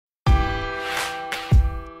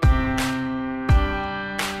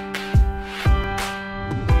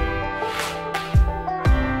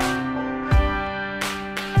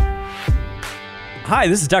Hi,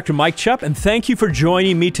 this is Dr. Mike Chupp, and thank you for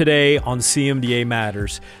joining me today on CMDA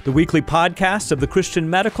Matters, the weekly podcast of the Christian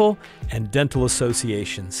Medical and Dental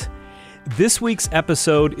Associations. This week's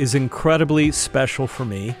episode is incredibly special for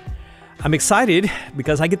me. I'm excited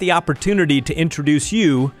because I get the opportunity to introduce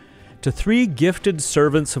you to three gifted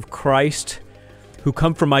servants of Christ who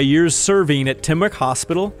come from my years serving at Tenwek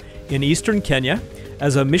Hospital in eastern Kenya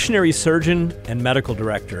as a missionary surgeon and medical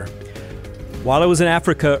director. While I was in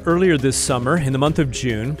Africa earlier this summer, in the month of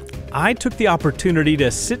June, I took the opportunity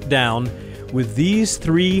to sit down with these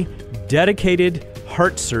three dedicated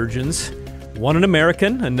heart surgeons, one an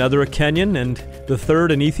American, another a Kenyan, and the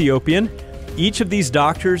third an Ethiopian. Each of these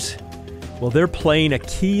doctors, well, they're playing a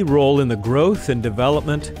key role in the growth and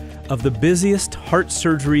development of the busiest heart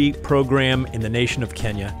surgery program in the nation of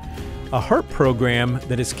Kenya, a heart program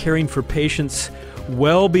that is caring for patients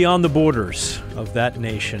well beyond the borders of that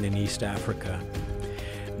nation in East Africa.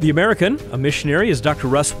 The American, a missionary, is Dr.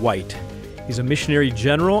 Russ White. He's a missionary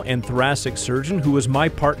general and thoracic surgeon who was my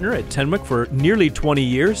partner at Tenwek for nearly 20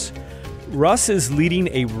 years. Russ is leading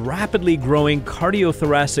a rapidly growing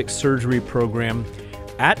cardiothoracic surgery program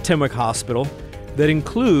at Tenwek Hospital that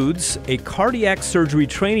includes a cardiac surgery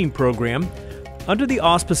training program under the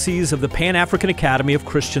auspices of the Pan-African Academy of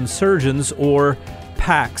Christian Surgeons, or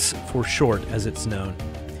PACS for short, as it's known.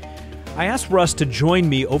 I asked Russ to join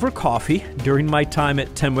me over coffee during my time at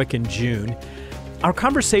Tenwek in June. Our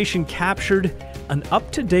conversation captured an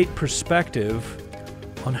up-to-date perspective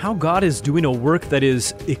on how God is doing a work that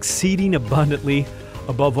is exceeding abundantly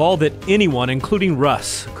above all that anyone, including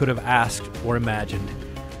Russ, could have asked or imagined,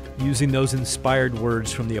 using those inspired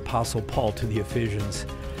words from the Apostle Paul to the Ephesians.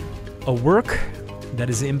 A work that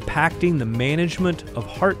is impacting the management of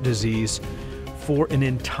heart disease for an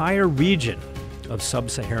entire region of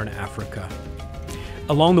sub-Saharan Africa.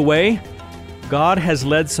 Along the way, God has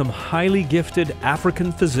led some highly gifted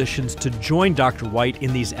African physicians to join Dr. White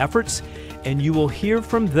in these efforts, and you will hear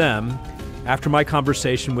from them after my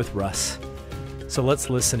conversation with Russ. So let's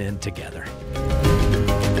listen in together.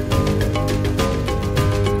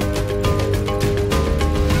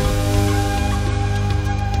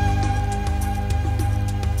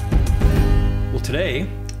 Well, today,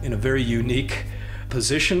 in a very unique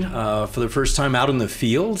position, for the first time out in the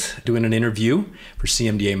field, doing an interview for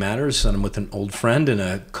CMDA Matters, and I'm with an old friend and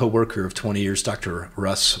a co-worker of 20 years, Dr.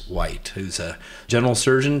 Russ White, who's a general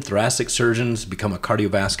surgeon, thoracic surgeon, has become a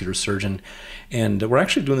cardiovascular surgeon, and we're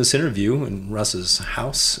actually doing this interview in Russ's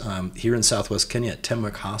house here in Southwest Kenya at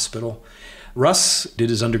Tenwek Hospital. Russ did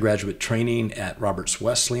his undergraduate training at Roberts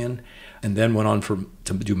Wesleyan, and then went on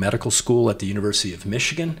to do medical school at the University of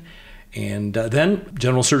Michigan. And then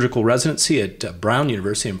general surgical residency at Brown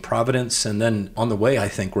University in Providence. And then on the way, I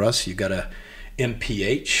think, Russ, you got a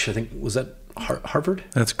MPH. I think, was that Harvard?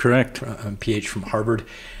 That's correct. MPH from Harvard.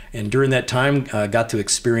 And during that time, got to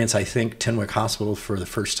experience, I think, Tenwek Hospital for the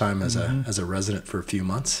first time as a resident for a few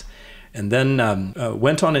months. And then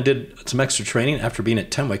went on and did some extra training. After being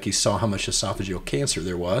at Tenwek, he saw how much esophageal cancer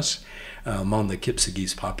there was among the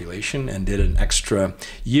Kipsigis population, and did an extra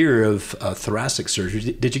year of thoracic surgery.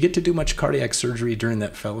 Did you get to do much cardiac surgery during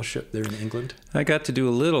that fellowship there in England? I got to do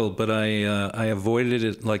a little, but I avoided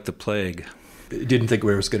it like the plague. Didn't think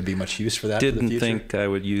there was going to be much use for that in the future? Didn't think I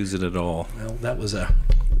would use it at all. Well, that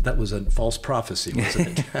was a false prophecy,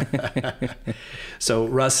 wasn't it? So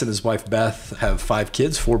Russ and his wife Beth have 5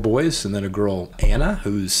 kids, 4 boys, and then a girl, Anna,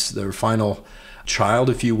 who's their final child,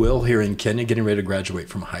 if you will, here in Kenya, getting ready to graduate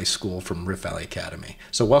from high school from Rift Valley Academy.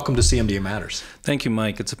 So welcome to CMDA Matters. Thank you,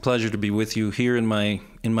 Mike. It's a pleasure to be with you here in my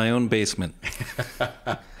own basement.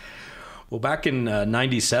 Well, back in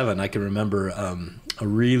 97, I can remember a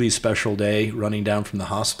really special day running down from the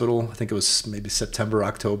hospital. I think it was maybe September,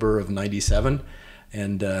 October of 97.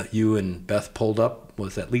 And you and Beth pulled up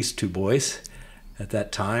with at least 2 boys at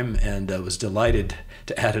that time, and was delighted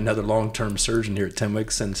to add another long-term surgeon here at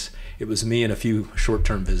Tenwek, since it was me and a few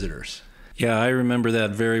short-term visitors. Yeah, I remember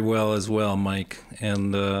that very well as well, Mike.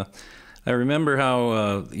 And I remember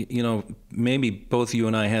how, maybe both you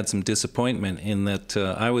and I had some disappointment in that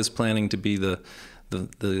I was planning to be the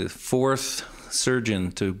 4th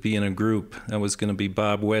surgeon to be in a group. That was going to be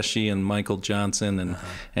Bob Weshy and Michael Johnson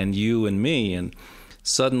and you and me. And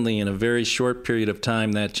suddenly, in a very short period of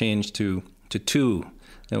time, that changed to 2.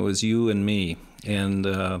 It was you and me. And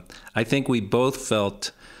I think we both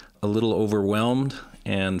felt a little overwhelmed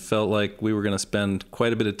and felt like we were going to spend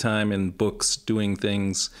quite a bit of time in books doing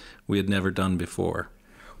things we had never done before.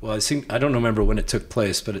 Well, I don't remember when it took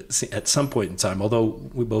place, but at some point in time, although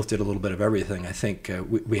we both did a little bit of everything, I think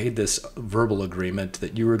we had this verbal agreement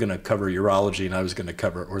that you were going to cover urology and I was going to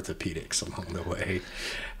cover orthopedics along the way.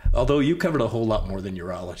 Although you covered a whole lot more than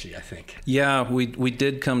urology, I think. Yeah, we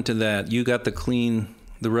did come to that. You got the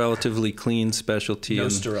relatively clean specialty. No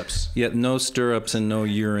stirrups. Yeah, no stirrups and no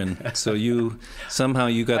urine. So you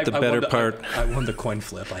got the better part. I won the coin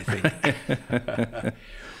flip, I think.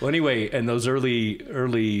 Well, anyway, in those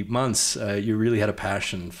early months, you really had a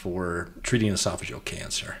passion for treating esophageal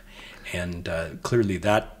cancer. And clearly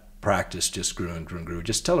that practice just grew and grew and grew.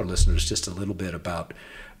 Just tell our listeners just a little bit about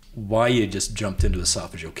why you just jumped into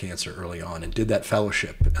esophageal cancer early on and did that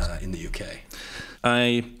fellowship in the UK.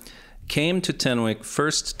 I came to Tenwek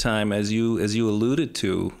first time, as you alluded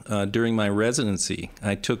to, during my residency.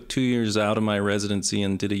 I took 2 years out of my residency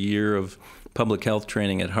and did a year of public health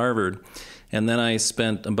training at Harvard. And then I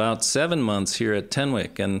spent about 7 months here at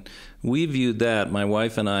Tenwek, and we viewed that, my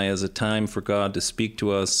wife and I, as a time for God to speak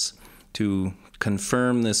to us, to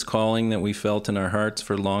confirm this calling that we felt in our hearts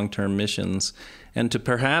for long-term missions, and to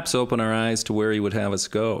perhaps open our eyes to where He would have us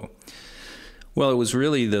go. Well, it was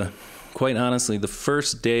really quite honestly, the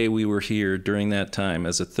first day we were here during that time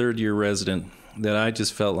as a third-year resident that I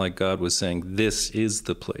just felt like God was saying, this is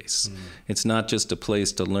the place. It's not just a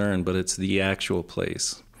place to learn, but it's the actual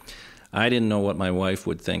place. I didn't know what my wife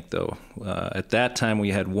would think, though. At that time, we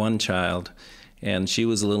had one child, and she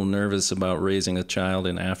was a little nervous about raising a child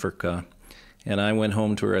in Africa. And I went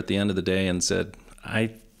home to her at the end of the day and said,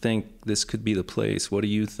 I think this could be the place. What do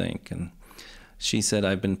you think? And she said,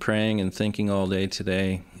 I've been praying and thinking all day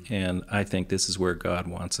today, and I think this is where God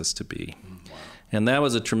wants us to be. Wow. And that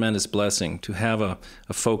was a tremendous blessing, to have a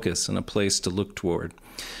focus and a place to look toward.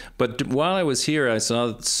 But while I was here, I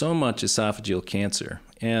saw so much esophageal cancer.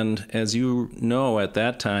 And as you know, at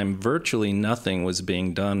that time, virtually nothing was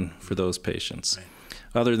being done for those patients. Right.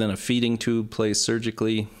 Other than a feeding tube placed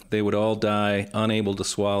surgically, they would all die, unable to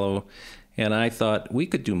swallow. And I thought, we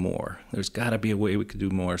could do more. There's got to be a way we could do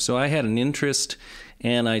more. So I had an interest,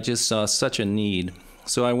 and I just saw such a need.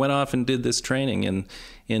 So I went off and did this training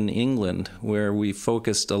in England, where we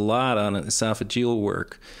focused a lot on esophageal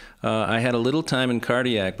work. I had a little time in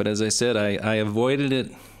cardiac, but as I said, I avoided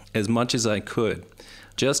it as much as I could,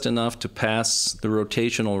 just enough to pass the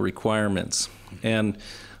rotational requirements. And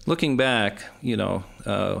looking back,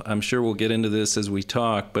 I'm sure we'll get into this as we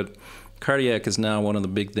talk, but cardiac is now one of the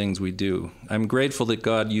big things we do. I'm grateful that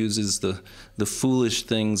God uses the foolish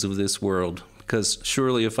things of this world, because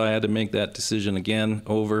surely if I had to make that decision again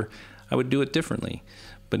over, I would do it differently.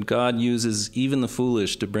 But God uses even the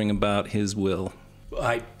foolish to bring about His will.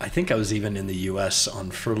 I think I was even in the U.S.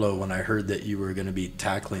 on furlough when I heard that you were going to be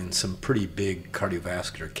tackling some pretty big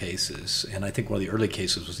cardiovascular cases. And I think one of the early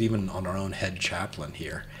cases was even on our own head chaplain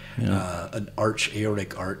here, an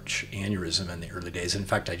aortic arch aneurysm in the early days. In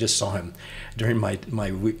fact, I just saw him during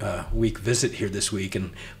my week visit here this week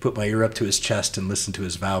and put my ear up to his chest and listened to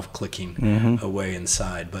his valve clicking away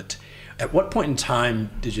inside. But at what point in time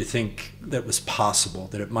did you think that was possible,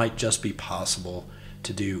 that it might just be possible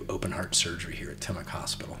to do open heart surgery here at Tenwek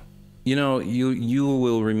Hospital? You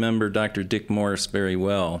will remember Dr. Dick Morris very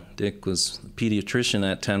well. Dick was a pediatrician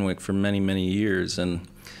at Tenwek for many, many years, and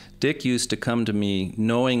Dick used to come to me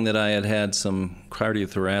knowing that I had had some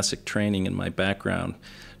cardiothoracic training in my background,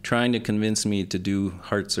 trying to convince me to do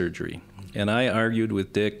heart surgery. And I argued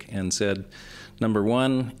with Dick and said, number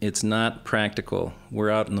one, it's not practical. We're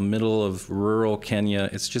out in the middle of rural Kenya.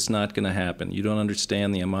 It's just not going to happen. You don't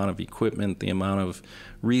understand the amount of equipment, the amount of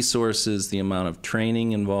resources, the amount of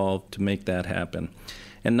training involved to make that happen.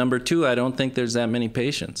 And number two, I don't think there's that many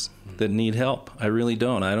patients that need help. I really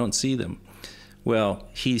don't. I don't see them. Well,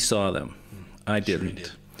 he saw them. I didn't. Sure he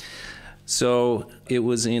did. So it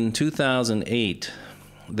was in 2008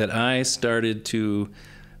 that I started to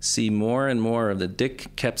see more and more of the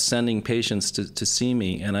Dick kept sending patients to see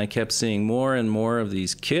me, and I kept seeing more and more of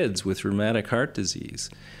these kids with rheumatic heart disease.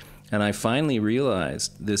 And I finally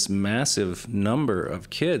realized this massive number of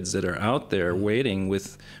kids that are out there waiting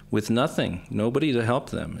with nothing, nobody to help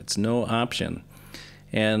them. It's no option.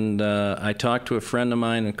 And I talked to a friend of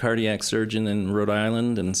mine, a cardiac surgeon in Rhode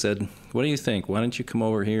Island, and said, what do you think? Why don't you come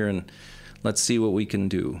over here and let's see what we can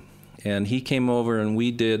do? And he came over and we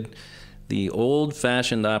did the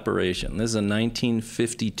old-fashioned operation. This is a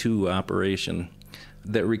 1952 operation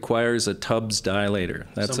that requires a Tubbs dilator.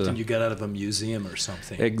 That's something you get out of a museum or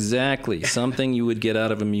something. Exactly, something you would get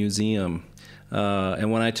out of a museum. And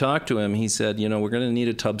when I talked to him, he said, we're going to need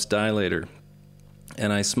a Tubbs dilator.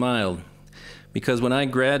 And I smiled, because when I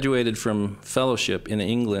graduated from fellowship in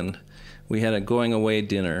England, we had a going-away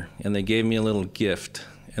dinner, and they gave me a little gift.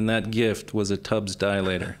 and that gift was a Tubbs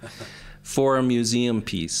dilator for a museum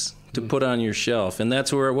piece to put on your shelf. And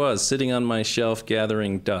that's where it was, sitting on my shelf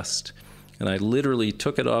gathering dust. And I literally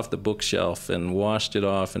took it off the bookshelf and washed it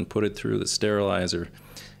off and put it through the sterilizer.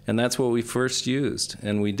 And that's what we first used.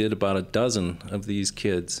 And we did about a dozen of these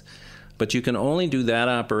kids. But you can only do that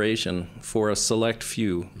operation for a select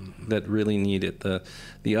few that really need it.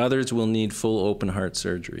 The others will need full open heart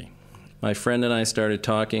surgery. My friend and I started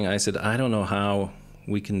talking. I said, I don't know how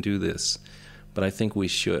we can do this, but I think we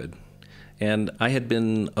should. And I had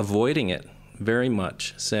been avoiding it very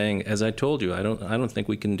much, saying, as I told you, I don't think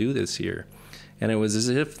we can do this here. And it was as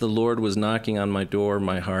if the Lord was knocking on my door,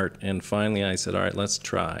 my heart, and finally I said, all right, let's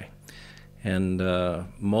try. And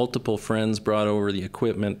multiple friends brought over the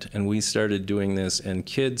equipment, and we started doing this, and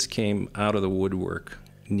kids came out of the woodwork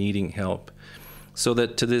needing help. So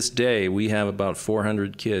that to this day, we have about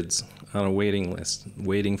 400 kids on a waiting list,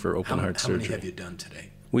 waiting for open heart surgery. How many have you done today?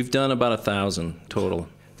 We've done about 1,000 total.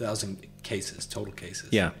 1,000 cases, total cases?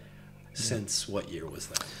 Yeah. Since what year was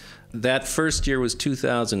that? That first year was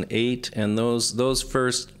 2008, and those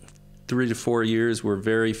first 3 to 4 years were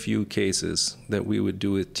very few cases that we would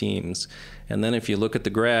do with teams. And then if you look at the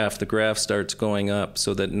graph starts going up,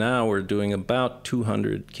 so that now we're doing about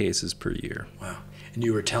 200 cases per year. Wow. And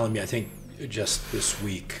you were telling me, I think, just this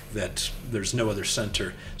week that there's no other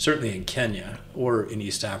center, certainly in Kenya or in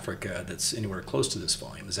East Africa, that's anywhere close to this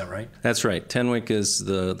volume. Is that right? That's right. Tenwek is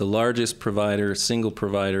the largest provider, single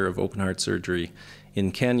provider of open heart surgery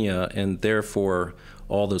in Kenya, and therefore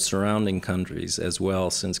all the surrounding countries as well,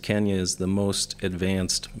 since Kenya is the most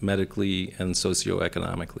advanced medically and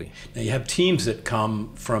socioeconomically. Now you have teams that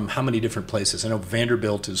come from how many different places? I know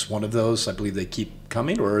Vanderbilt is one of those. I believe they keep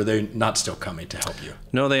coming, or are they not still coming to help you?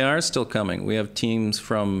 No, they are still coming. We have teams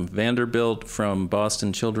from Vanderbilt, from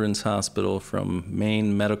Boston Children's Hospital, from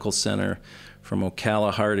Maine Medical Center, from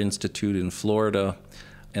Ocala Heart Institute in Florida,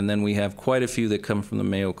 and then we have quite a few that come from the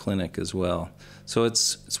Mayo Clinic as well. So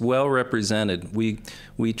it's well represented. We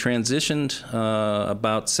transitioned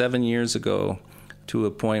about 7 years ago to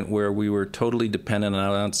a point where we were totally dependent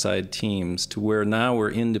on outside teams, to where now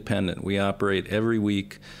we're independent. We operate every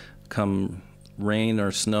week, come rain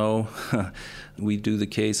or snow, we do the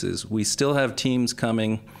cases. We still have teams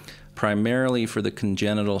coming primarily for the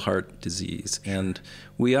congenital heart disease. And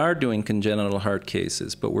we are doing congenital heart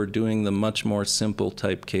cases, but we're doing the much more simple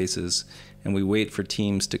type cases, and we wait for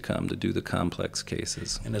teams to come to do the complex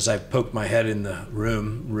cases. And as I poked my head in the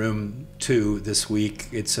room 2 this week,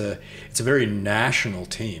 it's a very national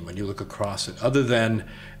team when you look across it. Other than,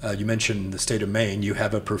 you mentioned the state of Maine, you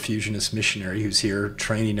have a perfusionist missionary who's here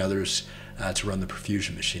training others to run the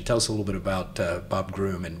perfusion machine. Tell us a little bit about Bob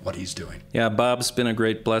Groom and what he's doing. Yeah, Bob's been a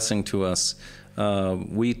great blessing to us.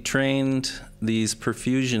 We trained these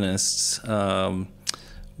perfusionists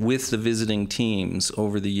with the visiting teams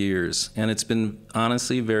over the years, and it's been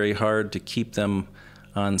honestly very hard to keep them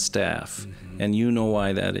on staff. Mm-hmm. And you know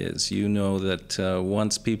why that is. You know that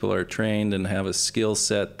once people are trained and have a skill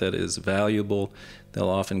set that is valuable, they'll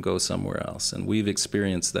often go somewhere else, and we've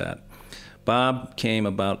experienced that. Bob came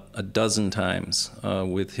about a dozen times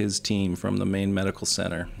with his team from the Maine Medical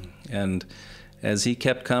Center. And as he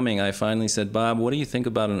kept coming, I finally said, Bob, what do you think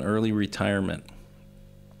about an early retirement?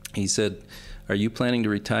 He said, are you planning to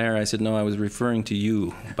retire? I said, no, I was referring to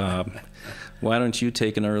you, Bob. Why don't you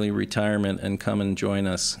take an early retirement and come and join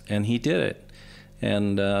us? And he did it.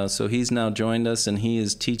 And so he's now joined us, and he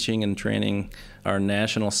is teaching and training our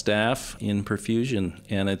national staff in perfusion.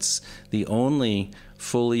 And it's the only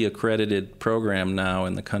fully accredited program now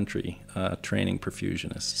in the country, training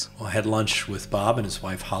perfusionists. Well, I had lunch with Bob and his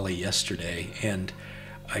wife Holly yesterday, and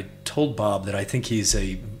I told Bob that I think he's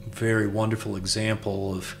a very wonderful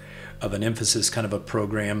example of an emphasis, kind of a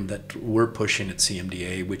program that we're pushing at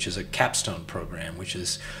CMDA, which is a capstone program, which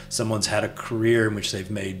is someone's had a career in which they've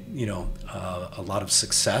made, a lot of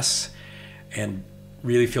success and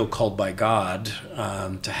really feel called by God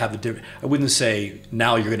to have a different, I wouldn't say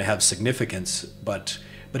now you're going to have significance, but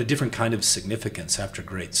a different kind of significance after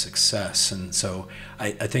great success. And so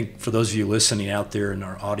I think for those of you listening out there in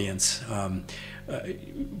our audience,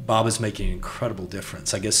 Bob is making an incredible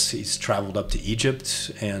difference. I guess he's traveled up to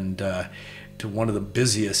Egypt and to one of the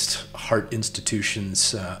busiest heart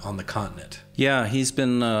institutions on the continent. Yeah, he's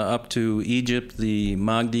been up to Egypt, the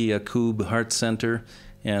Magdi Yacoub Heart Center,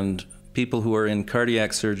 and people who are in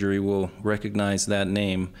cardiac surgery will recognize that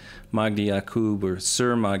name. Magdi Yacoub, or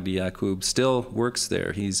Sir Magdi Yacoub, still works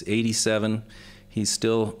there. He's 87. He's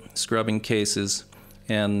still scrubbing cases,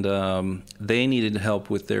 and they needed help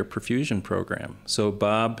with their perfusion program. So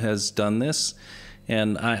Bob has done this,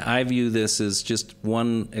 And I view this as just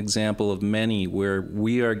one example of many where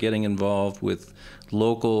we are getting involved with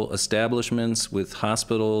local establishments, with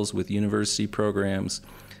hospitals, with university programs,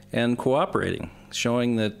 and cooperating,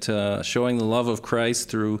 showing the love of Christ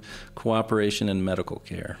through cooperation in medical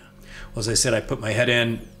care. Well, as I said, I put my head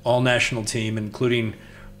in, all national team, including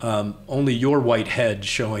only your white head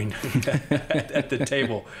showing at the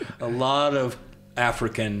table. A lot of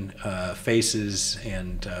African faces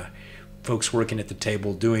and folks working at the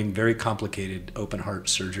table doing very complicated open heart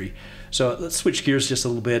surgery. So let's switch gears just a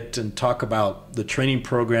little bit and talk about the training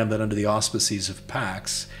program that under the auspices of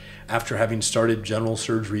PACS, after having started general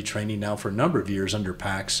surgery training now for a number of years under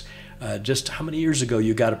PACS, just how many years ago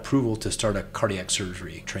you got approval to start a cardiac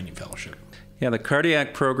surgery training fellowship? Yeah, the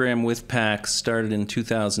cardiac program with PACS started in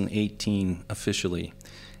 2018 officially.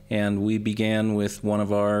 And we began with one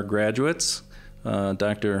of our graduates,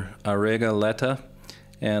 Dr. Arega Letta,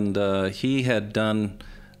 and he had done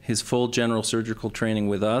his full general surgical training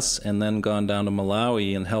with us and then gone down to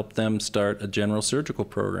Malawi and helped them start a general surgical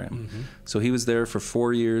program. Mm-hmm. So he was there for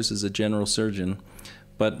 4 years as a general surgeon,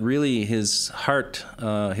 but really his heart,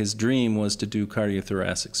 his dream was to do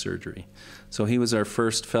cardiothoracic surgery. So he was our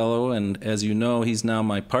first fellow, and as you know, he's now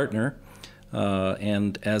my partner.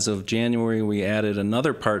 And as of January, we added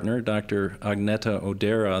another partner, Dr. Agneta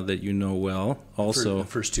Odera, that you know well. Also, for the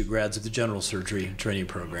first two grads of the general surgery training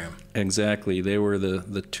program. Exactly. They were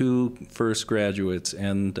the two first graduates.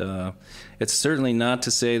 And it's certainly not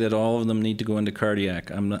to say that all of them need to go into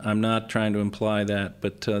cardiac. I'm not trying to imply that,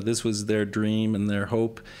 but this was their dream and their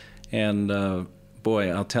hope. And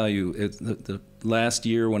boy, I'll tell you, the last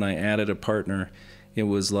year when I added a partner, it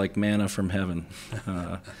was like manna from heaven.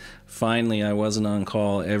 Finally, I wasn't on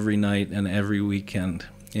call every night and every weekend.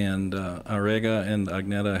 And Arega and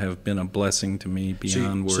Agneta have been a blessing to me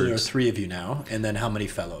beyond words. So there are 3 of you now, and then how many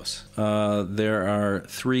fellows? There are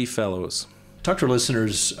 3 fellows. Talk to our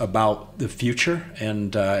listeners about the future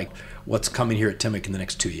and what's coming here at Tenwek in the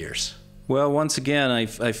next 2 years. Well, once again,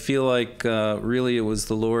 I feel like really it was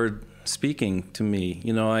the Lord speaking to me.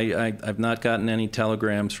 You know, I've not gotten any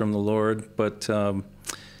telegrams from the Lord, but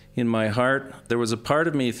in my heart, there was a part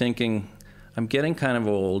of me thinking, I'm getting kind of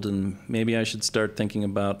old, and maybe I should start thinking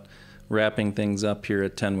about wrapping things up here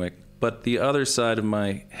at Tenwek. But the other side of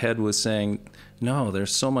my head was saying, no,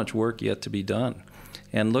 there's so much work yet to be done.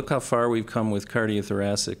 And look how far we've come with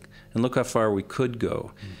cardiothoracic, and look how far we could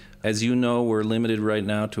go. As you know, we're limited right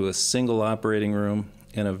now to a single operating room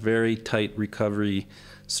and a very tight recovery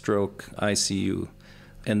stroke ICU.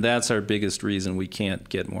 And that's our biggest reason we can't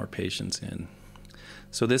get more patients in.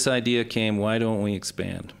 So this idea came, why don't we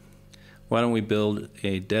expand? Why don't we build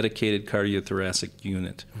a dedicated cardiothoracic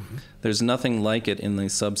unit? Mm-hmm. There's nothing like it in the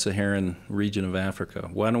sub-Saharan region of Africa.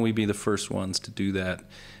 Why don't we be the first ones to do that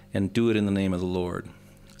and do it in the name of the Lord?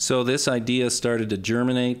 So this idea started to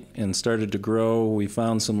germinate and started to grow. We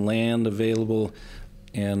found some land available,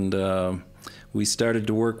 and we started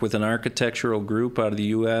to work with an architectural group out of the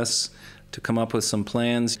U.S. to come up with some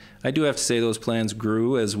plans. I do have to say those plans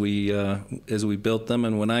grew as we built them,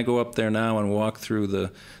 and when I go up there now and walk through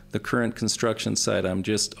the current construction site, I'm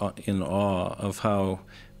just in awe of how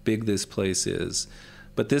big this place is.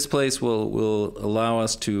 But this place will allow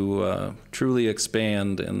us to truly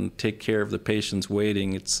expand and take care of the patients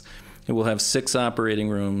waiting. It will have 6 operating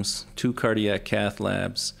rooms, 2 cardiac cath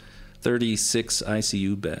labs, 36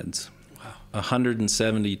 ICU beds,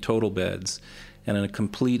 170 total beds, and a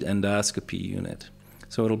complete endoscopy unit.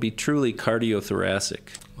 So it'll be truly cardiothoracic.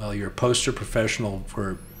 Well, you're a poster professional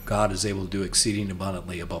where God is able to do exceeding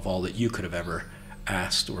abundantly above all that you could have ever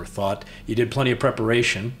asked or thought. You did plenty of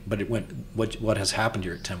preparation, but it went. What has happened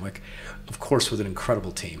here at Tenwek, of course, with an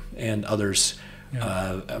incredible team and others.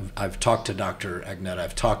 Yeah. I've talked to Dr. Agneta,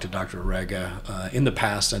 I've talked to Dr. Arega in the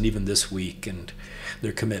past and even this week, and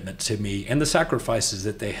their commitment to me and the sacrifices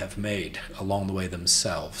that they have made along the way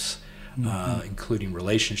themselves. Mm-hmm. Including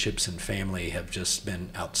relationships and family, have just been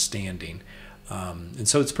outstanding. And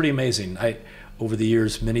so it's pretty amazing. Over the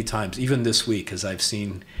years, many times, even this week, as I've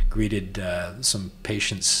greeted some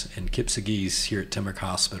patients in Kipsigis here at Tenwek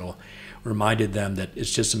Hospital, reminded them that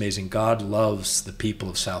it's just amazing. God loves the people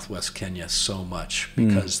of Southwest Kenya so much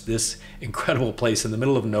because this incredible place in the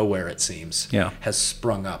middle of nowhere, it seems, has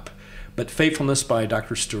sprung up. But faithfulness by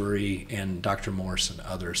Dr. Story and Dr. Morse and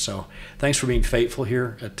others. So thanks for being faithful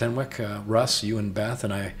here at Tenwek. Russ, you and Beth,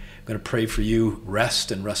 and I'm going to pray for you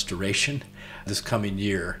rest and restoration this coming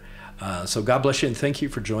year. So God bless you, and thank you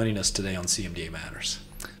for joining us today on CMDA Matters.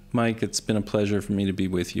 Mike, it's been a pleasure for me to be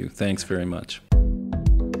with you. Thanks very much.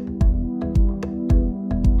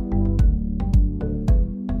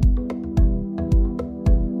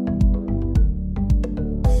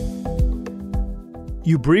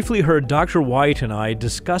 you briefly heard Dr. White and I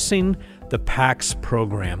discussing the PACS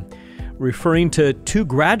program, referring to two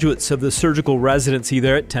graduates of the surgical residency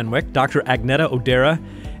there at Tenwek, Dr. Agneta Odera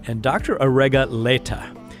and Dr. Arega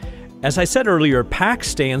Leta. As I said earlier, PACS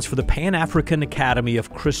stands for the Pan-African Academy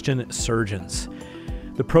of Christian Surgeons.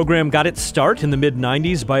 The program got its start in the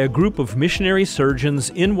mid-90s by a group of missionary surgeons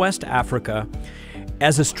in West Africa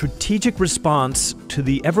as a strategic response to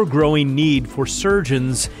the ever-growing need for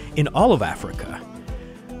surgeons in all of Africa.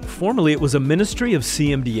 Formerly, it was a ministry of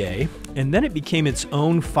CMDA, and then it became its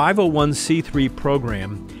own 501c3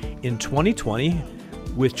 program in 2020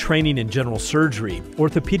 with training in general surgery,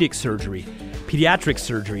 orthopedic surgery, pediatric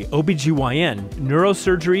surgery, OBGYN,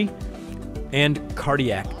 neurosurgery, and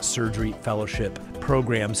cardiac surgery fellowship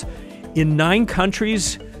programs in 9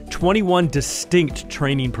 countries, 21 distinct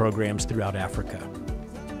training programs throughout Africa.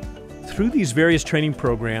 Through these various training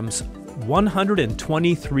programs,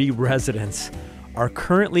 123 residents are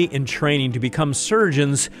currently in training to become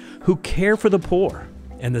surgeons who care for the poor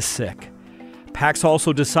and the sick. PACS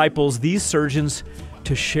also disciples these surgeons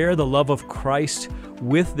to share the love of Christ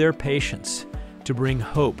with their patients, to bring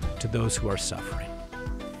hope to those who are suffering.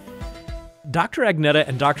 Dr. Agneta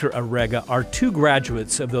and Dr. Arega are 2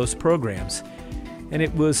 graduates of those programs, and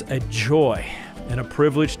it was a joy and a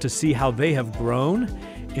privilege to see how they have grown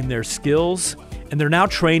in their skills, and they're now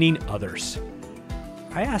training others.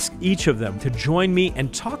 I asked each of them to join me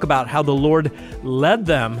and talk about how the Lord led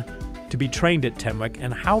them to be trained at Tenwek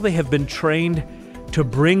and how they have been trained to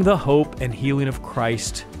bring the hope and healing of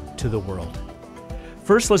Christ to the world.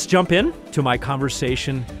 First, let's jump in to my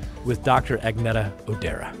conversation with Dr. Agneta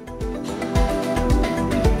Odera.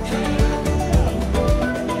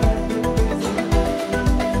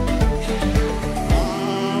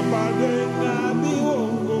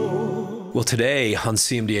 Well, today on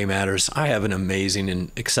CMDA Matters, I have an amazing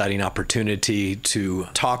and exciting opportunity to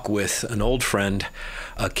talk with an old friend,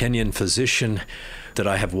 a Kenyan physician that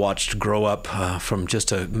I have watched grow up from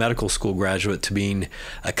just a medical school graduate to being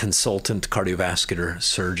a consultant cardiovascular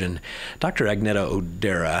surgeon. Dr. Agneta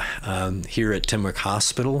Odera here at Tenwek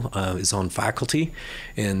Hospital is on faculty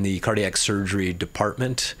in the cardiac surgery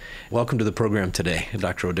department. Welcome to the program today,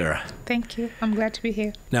 Dr. Odera. Thank you. I'm glad to be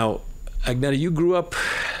here. Now, Agneta, you grew up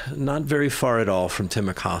not very far at all from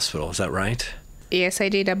Tenwek Hospital, is that right? Yes, I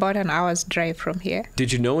did, about an hour's drive from here.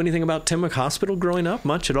 Did you know anything about Tenwek Hospital growing up,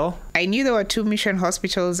 much at all? I knew there were 2 mission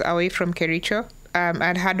hospitals away from Kericho.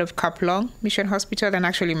 I'd heard of Chupp Mission Hospital, and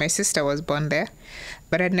actually my sister was born there.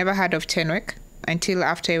 But I'd never heard of Tenwek until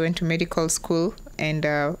after I went to medical school, and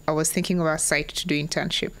I was thinking of a site to do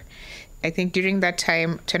internship. I think during that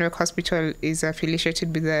time, Tenwek Hospital is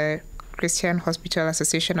affiliated with the Christian Hospital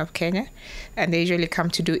Association of Kenya, and they usually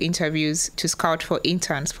come to do interviews to scout for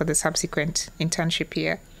interns for the subsequent internship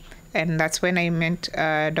year. And that's when I met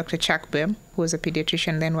Dr. Chupp, who was a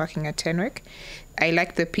pediatrician then working at Tenwek. I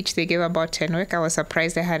liked the pitch they gave about Tenwek. I was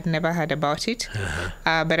surprised I had never heard about it,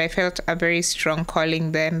 but I felt a very strong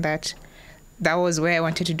calling then that was where I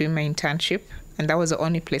wanted to do my internship. And that was the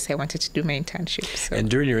only place I wanted to do my internship. So. And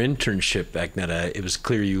during your internship, Agneta, it was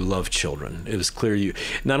clear you loved children. It was clear you,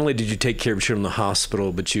 not only did you take care of children in the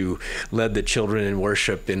hospital, but you led the children in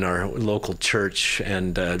worship in our local church.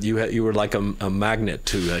 And you were like a magnet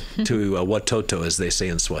to watoto, as they say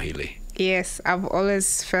in Swahili. Yes, I've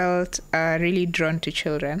always felt really drawn to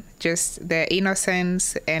children. Just their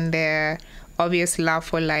innocence and their obvious love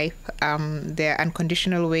for life, their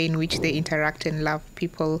unconditional way in which they interact and love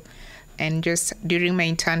people. And just during my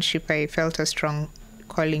internship, I felt a strong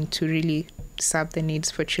calling to really serve the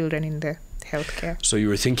needs for children in the healthcare. So you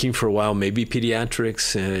were thinking for a while, maybe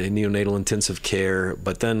pediatrics, neonatal intensive care,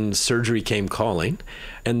 but then surgery came calling.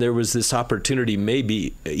 And there was this opportunity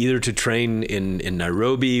maybe either to train in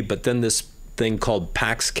Nairobi, but then this thing called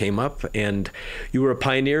PACS came up, and you were a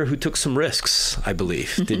pioneer who took some risks, I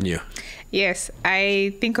believe, didn't you? Yes,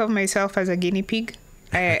 I think of myself as a guinea pig.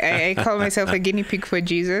 I call myself a guinea pig for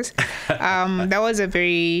Jesus. That was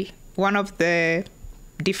one of the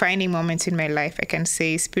defining moments in my life, I can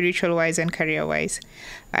say, spiritual-wise and career-wise.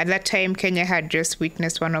 At that time, Kenya had just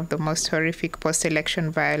witnessed one of the most horrific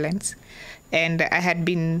post-election violence. And I had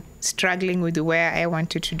been struggling with where I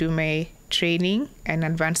wanted to do my training and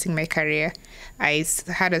advancing my career. I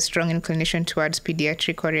had a strong inclination towards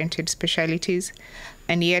pediatric-oriented specialties.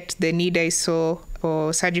 And yet the need I saw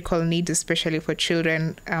for surgical needs, especially for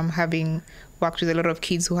children, having worked with a lot of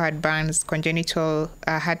kids who had burns, congenital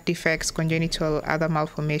heart defects, congenital other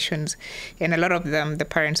malformations. And a lot of them, the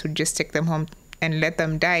parents would just take them home and let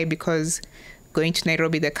them die because going to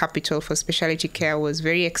Nairobi, the capital for specialty care, was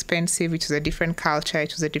very expensive. It was a different culture.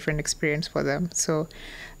 It was a different experience for them. So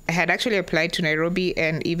I had actually applied to Nairobi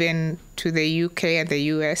and even to the UK and the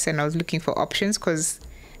US, and I was looking for options because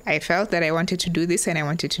I felt that I wanted to do this and I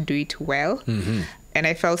wanted to do it well. Mm-hmm. And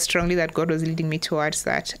I felt strongly that God was leading me towards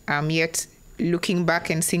that. Yet, looking back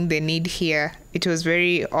and seeing the need here, it was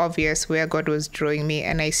very obvious where God was drawing me,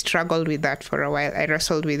 and I struggled with that for a while. I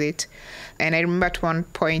wrestled with it. And I remember at one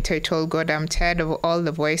point I told God, I'm tired of all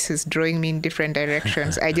the voices drawing me in different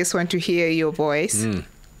directions. I just want to hear your voice,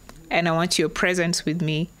 and I want your presence with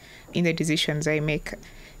me in the decisions I make.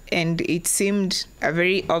 And it seemed a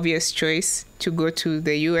very obvious choice to go to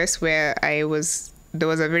the US, where there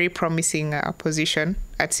was a very promising position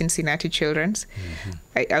at Cincinnati Children's.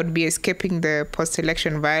 Mm-hmm. I would be escaping the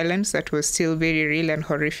post-election violence that was still very real and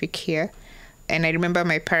horrific here. And I remember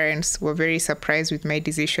my parents were very surprised with my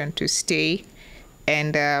decision to stay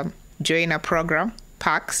and join a program,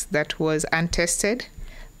 PACS, that was untested.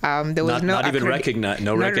 There was not even recognized,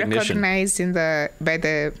 no recognition. Recognized by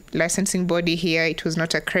the licensing body here. It was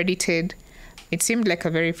not accredited. It seemed like a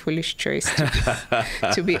very foolish choice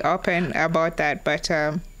to be open about that. But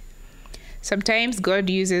sometimes God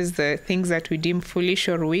uses the things that we deem foolish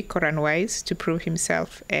or weak or unwise to prove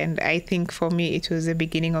himself. And I think for me, it was the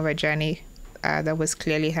beginning of a journey that was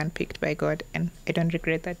clearly handpicked by God. And I don't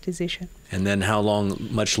regret that decision. And then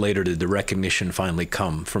much later, did the recognition finally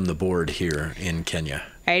come from the board here in Kenya?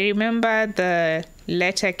 I remember the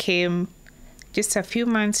letter came just a few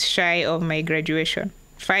months shy of my graduation,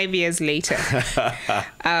 5 years later.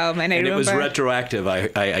 And it was retroactive,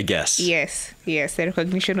 I guess. Yes, the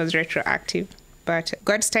recognition was retroactive. But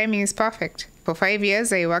God's timing is perfect. For 5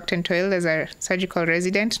 years, I worked and toiled as a surgical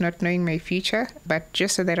resident, not knowing my future, but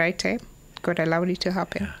just at the right time, God allowed it to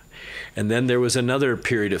happen. Yeah. And then there was another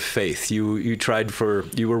period of faith. You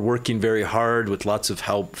were working very hard with lots of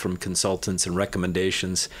help from consultants and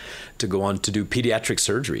recommendations to go on to do pediatric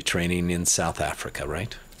surgery training in South Africa,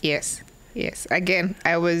 right? Yes. Again,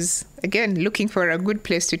 I was looking for a good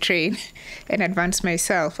place to train and advance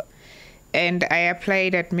myself. And I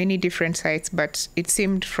applied at many different sites, but it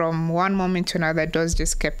seemed from one moment to another, doors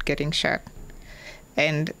just kept getting shut.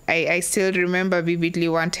 And I still remember vividly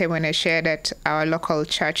one time when I shared at our local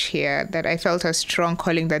church here that I felt a strong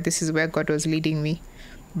calling that this is where God was leading me.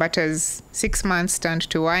 But as 6 months turned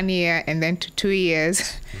to 1 year and then to 2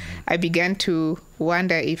 years, I began to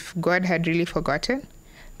wonder if God had really forgotten,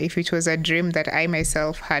 if it was a dream that I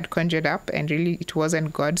myself had conjured up and really it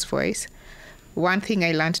wasn't God's voice. One thing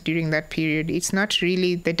I learned during that period, it's not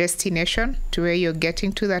really the destination to where you're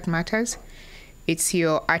getting to that matters. It's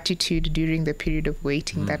your attitude during the period of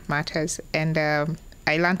waiting that matters. And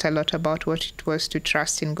I learned a lot about what it was to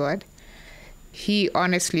trust in God. He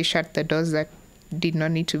honestly shut the doors that did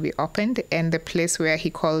not need to be opened. And the place where he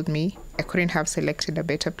called me, I couldn't have selected a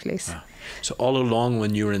better place. Wow. So all along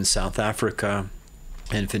when you were in South Africa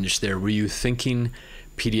and finished there, were you thinking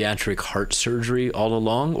pediatric heart surgery all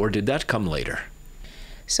along, or did that come later?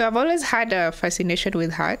 So I've always had a fascination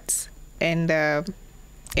with hearts and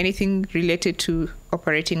anything related to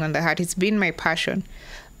operating on the heart. It's been my passion.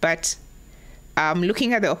 But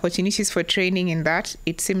looking at the opportunities for training in that,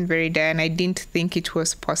 it seemed very dire, and I didn't think it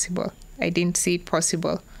was possible. I didn't see it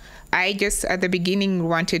possible. I just, at the beginning,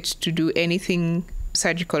 wanted to do anything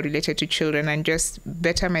surgical related to children and just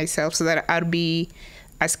better myself so that I'll be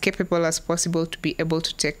as capable as possible to be able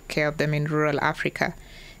to take care of them in rural Africa.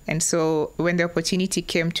 And so when the opportunity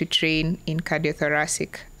came to train in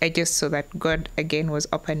cardiothoracic, I just saw that God again was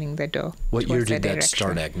opening the door. What year did that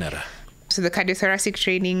start, Agneta? So the cardiothoracic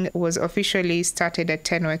training was officially started at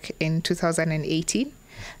Tenwek in 2018.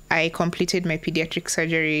 I completed my pediatric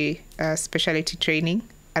surgery specialty training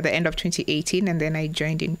at the end of 2018, and then I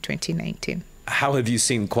joined in 2019. How have you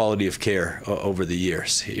seen quality of care over the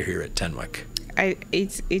years here at Tenwek?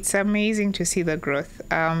 It's amazing to see the growth,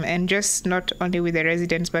 and just not only with the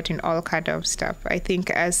residents, but in all kind of stuff. I think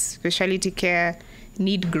as specialty care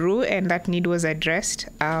need grew and that need was addressed,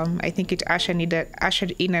 I think it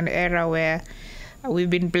ushered in an era where we've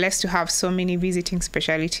been blessed to have so many visiting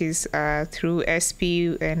specialties through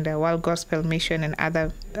SP and World Gospel Mission and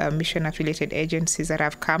other mission-affiliated agencies that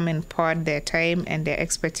have come and poured their time and their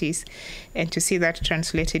expertise, and to see that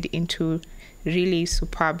translated into really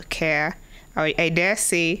superb care, I dare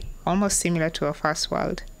say almost similar to a first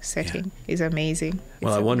world setting, is amazing.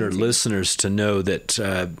 Well, I want listeners to know that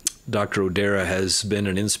Dr. Odera has been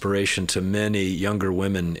an inspiration to many younger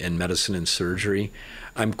women in medicine and surgery.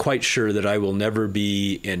 I'm quite sure that I will never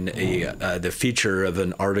be in the feature of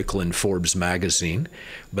an article in Forbes magazine,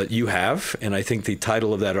 but you have, and I think the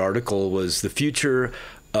title of that article was "The Future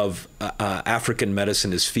of African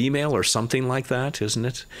medicine is female or something like that, isn't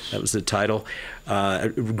it? That was the title. A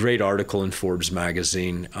great article in Forbes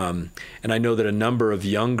magazine. And I know that a number of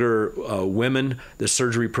younger women, the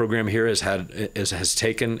surgery program here has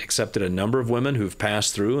accepted a number of women who've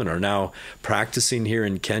passed through and are now practicing here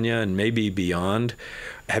in Kenya and maybe beyond.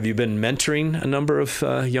 Have you been mentoring a number of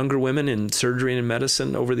younger women in surgery and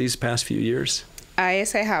medicine over these past few years?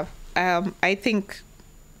 Yes, I have. I think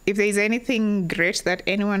if there's anything great that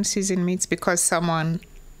anyone sees in me, it's because someone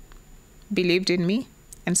believed in me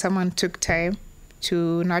and someone took time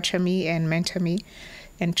to nurture me and mentor me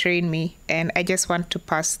and train me. And I just want to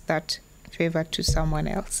pass that favor to someone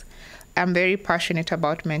else. I'm very passionate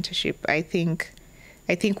about mentorship. I think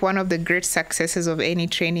one of the great successes of any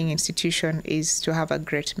training institution is to have a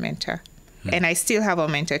great mentor. And I still have a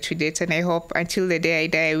mentor to date, and I hope until the day I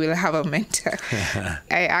die, I will have a mentor.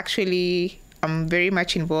 I'm very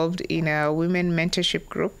much involved in a women mentorship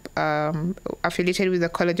group affiliated with the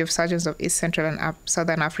College of Surgeons of East Central and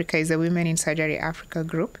Southern Africa is the Women in Surgery Africa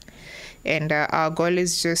group. And our goal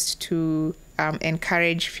is just to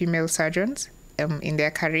encourage female surgeons in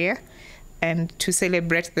their career and to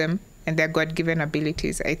celebrate them and their God-given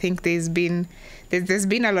abilities. I think there's been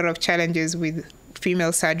a lot of challenges with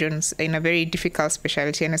female surgeons in a very difficult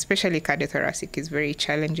specialty, and especially cardiothoracic is very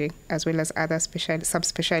challenging, as well as other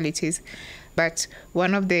subspecialties. But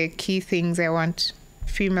one of the key things I want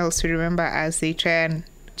females to remember as they try and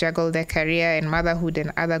juggle their career and motherhood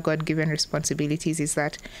and other God-given responsibilities is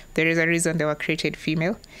that there is a reason they were created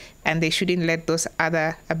female, and they shouldn't let those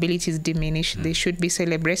other abilities diminish. They should be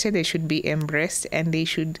celebrated, they should be embraced, and they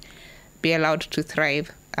should be allowed to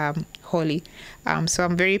thrive wholly. So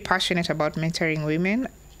I'm very passionate about mentoring women,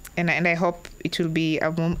 and I hope it will be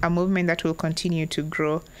a movement that will continue to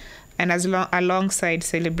grow, and alongside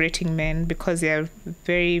celebrating men, because there are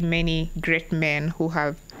very many great men who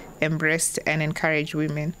have embraced and encouraged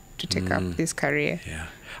women to take up this career. Yeah.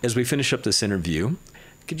 As we finish up this interview,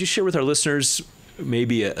 could you share with our listeners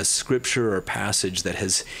maybe a scripture or passage that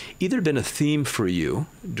has either been a theme for you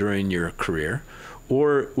during your career,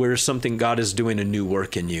 or where something God is doing a new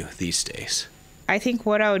work in you these days? I think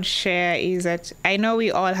what I would share is that I know we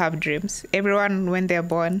all have dreams. Everyone, when they're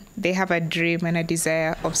born, they have a dream and a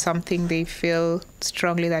desire of something they feel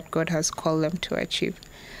strongly that God has called them to achieve.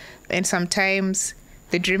 And sometimes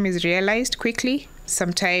the dream is realized quickly.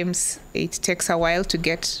 Sometimes it takes a while to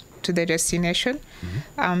get to the destination.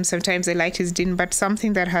 Sometimes the light is dim, but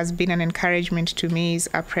something that has been an encouragement to me is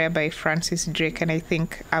a prayer by Francis Drake, and I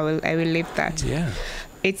think I will live that. Yeah.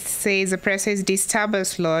 It says, the prayer says, "Disturb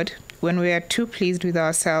us, Lord, when we are too pleased with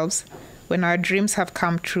ourselves, when our dreams have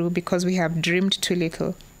come true because we have dreamed too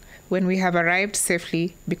little, when we have arrived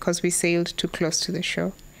safely because we sailed too close to the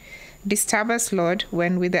shore. Disturb us, Lord,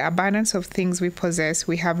 when with the abundance of things we possess,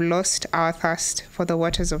 we have lost our thirst for the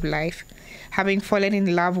waters of life. Having fallen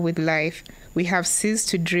in love with life, we have ceased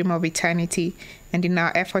to dream of eternity, and in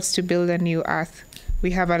our efforts to build a new earth,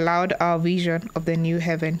 we have allowed our vision of the new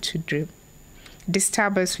heaven to dream.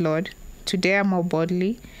 Disturb us, Lord, to dare more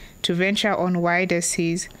boldly, to venture on wider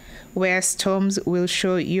seas, where storms will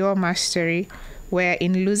show your mastery, where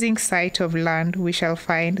in losing sight of land we shall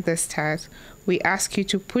find the stars. We ask you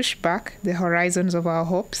to push back the horizons of our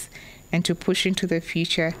hopes and to push into the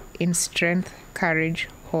future in strength, courage,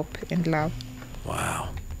 hope, and love." Wow.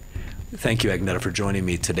 Thank you, Agneta, for joining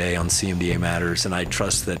me today on CMDA Matters, and I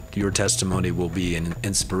trust that your testimony will be an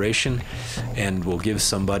inspiration and will give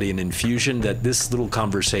somebody an infusion, that this little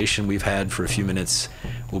conversation we've had for a few minutes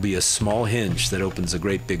will be a small hinge that opens a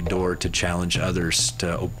great big door to challenge others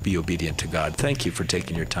to be obedient to God. Thank you for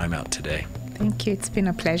taking your time out today. Thank you. It's been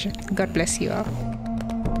a pleasure. God bless you all.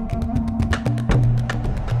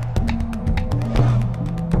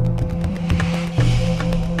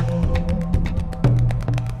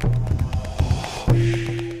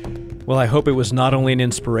 Well, I hope it was not only an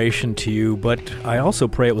inspiration to you, but I also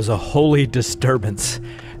pray it was a holy disturbance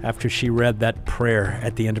after she read that prayer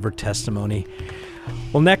at the end of her testimony.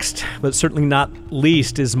 Well, next, but certainly not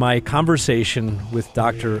least, is my conversation with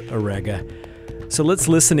Dr. Arega. So let's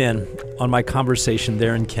listen in on my conversation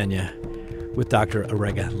there in Kenya with Dr.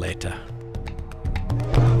 Arega Leta.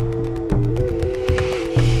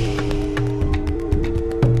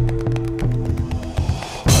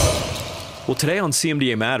 Well, today on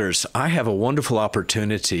CMDA Matters, I have a wonderful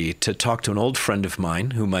opportunity to talk to an old friend of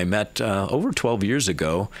mine whom I met over 12 years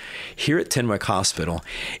ago here at Tenwek Hospital.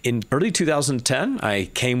 In early 2010, I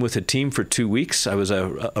came with a team for 2 weeks. I was a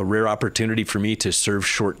rare opportunity for me to serve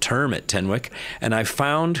short-term at Tenwek, and I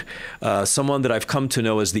found someone that I've come to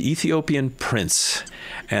know as the Ethiopian Prince,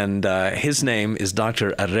 and his name is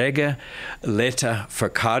Dr. Arega Leta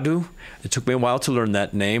Fakadu. It took me a while to learn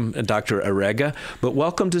that name, Dr. Arega, but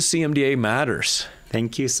welcome to CMDA Matters.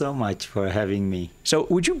 Thank you so much for having me. So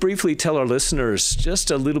would you briefly tell our listeners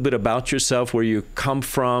just a little bit about yourself, where you come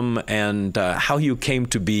from, and how you came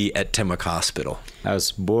to be at Tenwek Hospital? I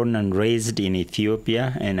was born and raised in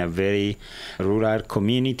Ethiopia in a very rural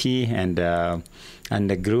community, and I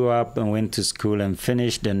grew up and went to school and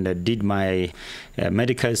finished and did my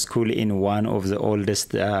medical school in one of the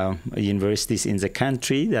oldest universities in the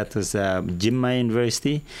country. That was Jimma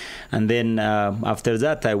University. And then after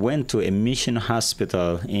that, I went to a mission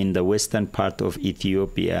hospital in the western part of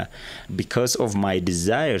Ethiopia. Because of my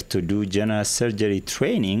desire to do general surgery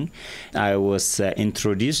training, I was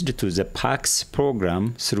introduced to the PACS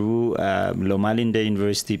program through Loma Linda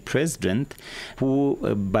University president, who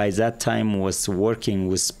by that time was working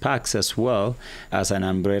with PACS as well as an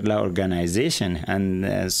umbrella organization.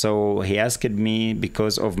 And so he asked me,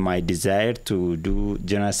 because of my desire to do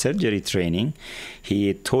general surgery training,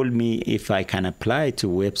 he told me if I can apply to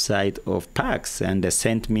website of PACS, and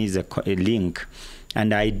sent me the link.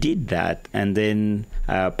 And I did that. And then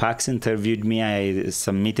PACS interviewed me. I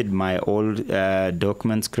submitted my old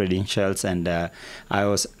documents, credentials, and I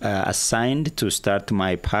was assigned to start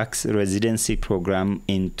my PACS residency program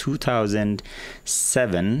in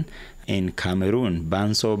 2007 in Cameroon,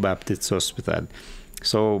 Banso Baptist Hospital.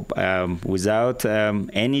 So without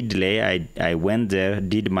any delay, I went there,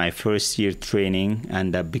 did my first year training,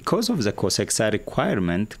 and because of the COSEXA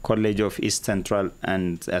requirement, College of East Central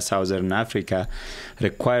and Southern Africa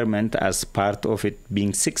requirement, as part of it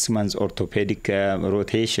being 6 months orthopedic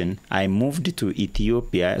rotation, I moved to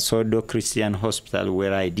Ethiopia, Sodo Christian Hospital,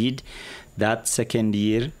 where I did that second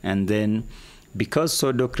year. And then because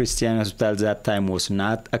Sodo Christian Hospital that time was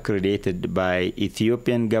not accredited by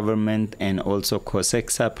Ethiopian government and also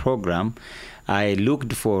COSEXA program, I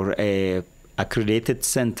looked for a accredited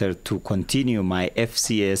center to continue my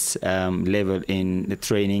FCS level in the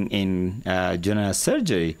training in general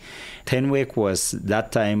surgery. Tenwek was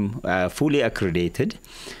that time fully accredited.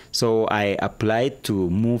 So I applied to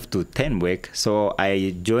move to Tenwek. So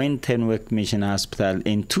I joined Tenwek Mission Hospital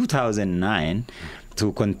in 2009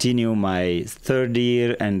 to continue my third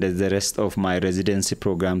year and the rest of my residency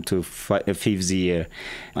program to fifth year.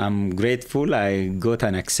 I'm grateful I got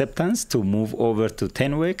an acceptance to move over to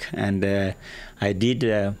Tenwek, and I did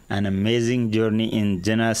an amazing journey in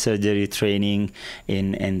general surgery training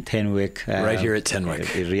in Tenwek. Right here at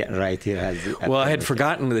Tenwek. Right here. Well, I had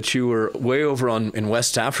forgotten that you were way over in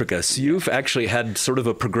West Africa. So you've actually had sort of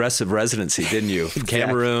a progressive residency, didn't you? Exactly.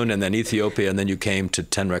 Cameroon, and then Ethiopia, and then you came to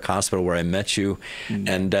Tenwek Hospital, where I met you.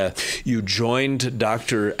 And you joined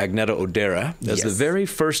Dr. Agneta Odera as Yes. the very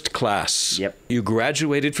first class. Yep. You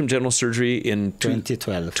graduated from general surgery in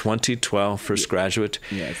 2012. 2012, first graduate.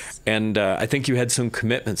 Yes. And I think you had some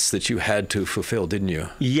commitments that you had to fulfill, didn't you?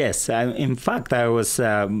 Yes. In fact, I was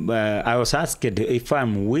asked if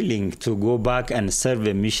I'm willing to go back and serve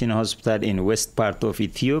a mission hospital in west part of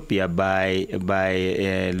Ethiopia by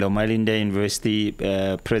Loma Linda University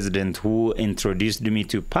president, who introduced me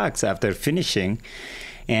to PACS after finishing.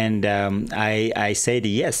 And I said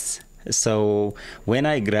yes. So when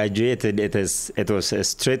I graduated, it was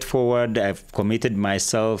straightforward. I've committed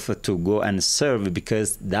myself to go and serve,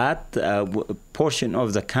 because that portion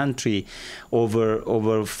of the country,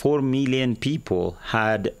 over 4 million people,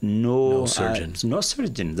 had no surgeon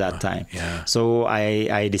that time. Yeah. So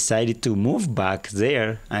I decided to move back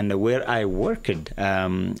there, and where I worked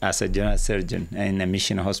as a general surgeon in a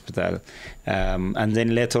mission hospital. And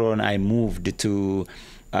then later on, I moved to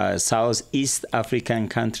Southeast African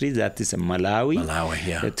country, that is Malawi,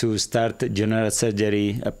 yeah. To start general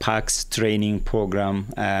surgery PACS training program,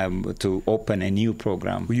 to open a new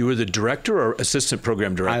program. You were the director or assistant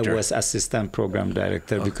program director? I was assistant program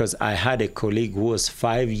director, because I had a colleague who was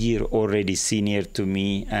 5 years already senior to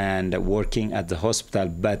me and working at the hospital,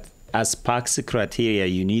 but as PACS criteria,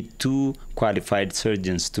 you need 2 qualified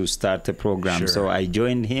surgeons to start a program. Sure. So I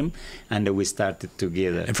joined him, and we started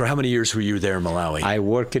together. And for how many years were you there in Malawi? I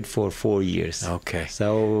worked for 4 years. Okay.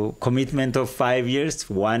 So commitment of 5 years,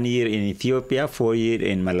 1 year in Ethiopia, 4 years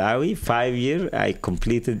in Malawi. 5 years, I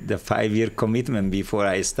completed the 5-year commitment before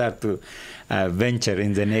I start to venture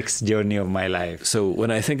in the next journey of my life. So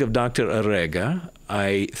when I think of Dr. Arega,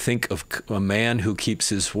 I think of a man who keeps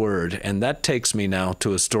his word. And that takes me now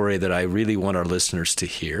to a story that I really want our listeners to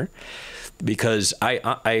hear. Because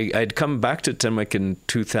I'd come back to Tenwek in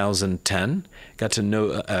 2010, got to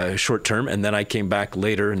know short term, and then I came back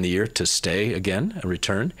later in the year to stay again, a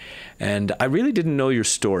return. And I really didn't know your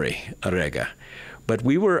story, Arega. But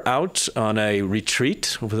we were out on a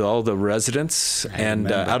retreat with all the residents and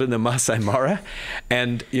out in the Masai Mara.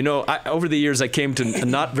 And, you know, over the years, I came to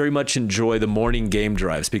not very much enjoy the morning game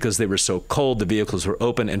drives because they were so cold. The vehicles were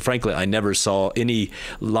open. And frankly, I never saw any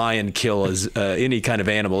lion kill as any kind of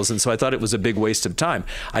animals. And so I thought it was a big waste of time.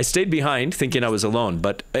 I stayed behind thinking I was alone.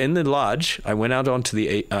 But in the lodge, I went out onto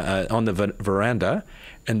on the veranda,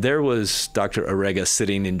 and there was Dr. Arega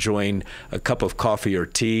sitting, enjoying a cup of coffee or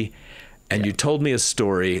tea. And you told me a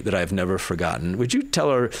story that I've never forgotten. Would you tell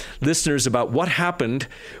our listeners about what happened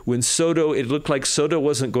when Soto, it looked like Soto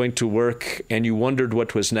wasn't going to work and you wondered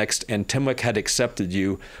what was next, and Tenwek had accepted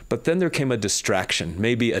you, but then there came a distraction,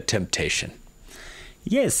 maybe a temptation?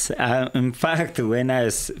 Yes, in fact, when I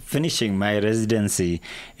was finishing my residency,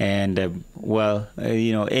 and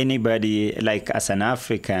anybody like as an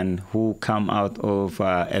African who come out of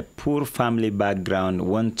a poor family background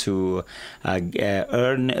want to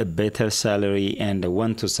earn a better salary and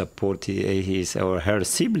want to support his or her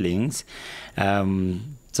siblings.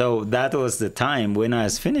 So that was the time when I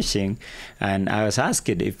was finishing, and I was asked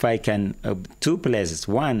if I can, two places.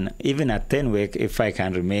 One, even at Tenwek, if I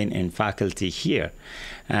can remain in faculty here.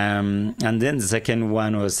 And then the second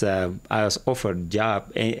one was I was offered job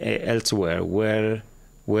elsewhere where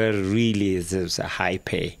really there's a high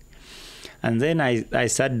pay. And then I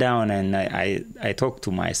sat down and I talked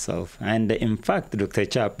to myself. And in fact, Dr.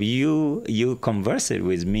 Chupp, you conversed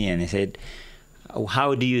with me and said,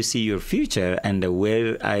 how do you see your future and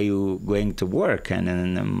where are you going to work? And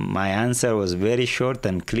then my answer was very short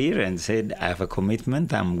and clear and said, I have a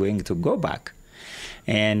commitment, I'm going to go back.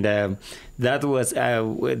 And that was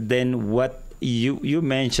then what you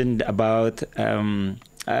mentioned about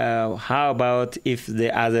how about if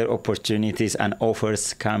the other opportunities and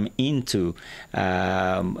offers come into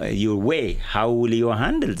your way, how will you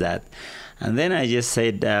handle that? And then I just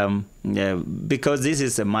said, because this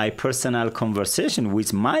is my personal conversation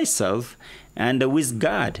with myself and with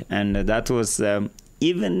God. And that was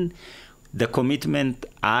even the commitment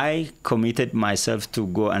I committed myself to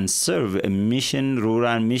go and serve a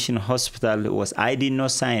rural mission hospital was I did not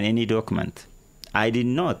sign any document. I did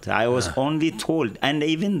not. I was only told. And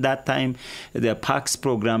even that time, the PACS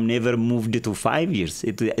program never moved to 5 years.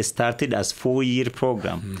 It started as 4-year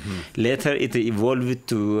program. Mm-hmm. Later, it evolved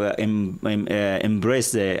to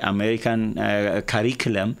embrace the American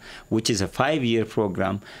curriculum, which is a 5-year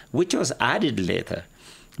program, which was added later.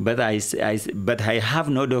 But I have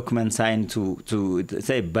no document signed to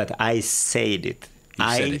say, but I said it.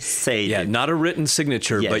 I said it. Yeah, not a written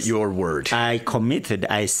signature, yes, but your word. I committed.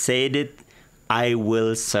 I said it. I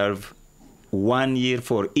will serve 1 year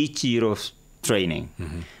for each year of training.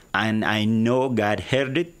 Mm-hmm. And I know God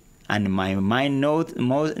heard it, and my mind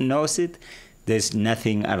knows it. There's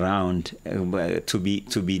nothing around to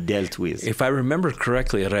be dealt with. If I remember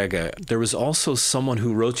correctly, Arega, there was also someone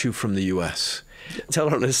who wrote you from the U.S. Tell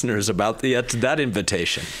our listeners about that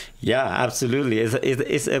invitation. Yeah, absolutely.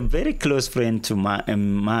 It's a very close friend to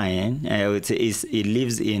mine. He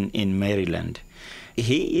lives in Maryland.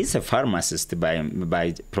 He is a pharmacist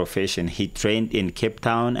by profession. He trained in Cape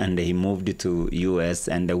Town and he moved to U.S.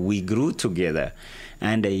 and we grew together.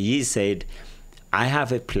 And he said, I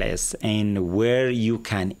have a place and where you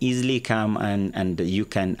can easily come and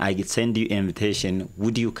I send you invitation.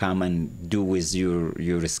 Would you come and do with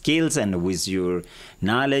your skills and with your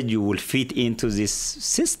knowledge? You will fit into this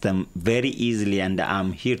system very easily, and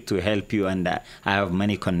I'm here to help you, and I have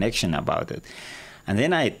many connection about it. And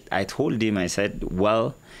then I told him, I said,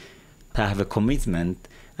 well, I have a commitment,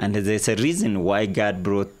 and there's a reason why God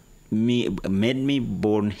made me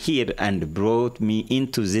born here and brought me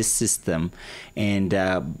into this system. And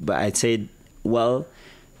I said, well,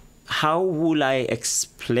 how will I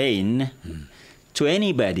explain to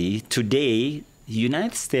anybody today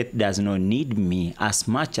United States does not need me as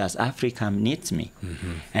much as Africa needs me?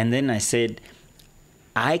 Mm-hmm. And then I said,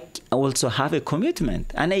 I also have a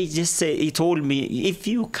commitment. And I just say, he told me, if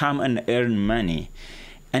you come and earn money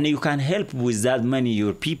and you can help with that money,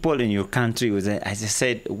 your people in your country, with it, I just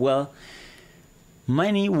said, well,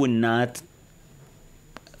 money will not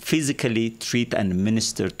physically treat and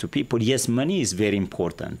minister to people. Yes, money is very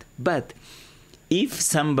important. But if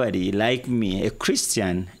somebody like me, a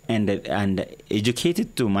Christian and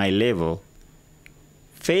educated to my level,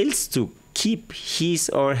 fails to keep his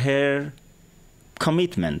or her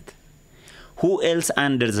commitment, Who else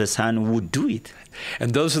under the sun would do it?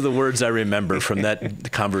 And those are the words I remember from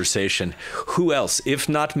that conversation. Who else? If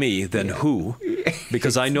not me, then who?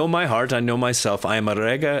 Because I know my heart, I know myself. I am a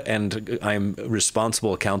rega, and I'm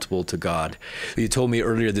responsible, accountable to God. You told me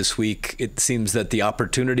earlier this week, it seems that the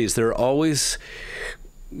opportunities, they're always,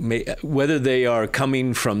 whether they are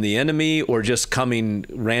coming from the enemy or just coming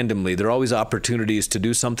randomly, there are always opportunities to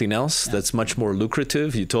do something else that's much more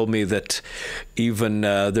lucrative. You told me that even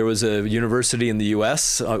there was a university in the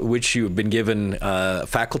U.S. Which you've been given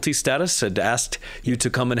faculty status, had asked you to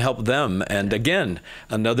come and help them. And again,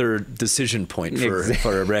 another decision point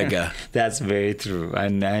for a rega. That's very true.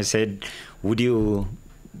 And I said, would you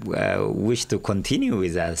wish to continue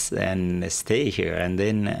with us and stay here? And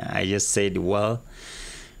then I just said, well,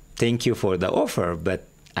 thank you for the offer, but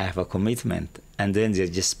I have a commitment. And then they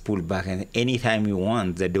just pull back, and anytime you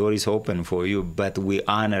want, the door is open for you, but we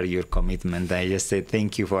honor your commitment. I just said,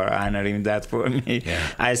 thank you for honoring that for me. Yeah.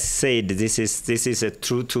 I said, this is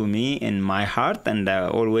true to me in my heart, and I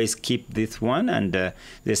always keep this one. And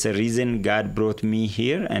there's a reason God brought me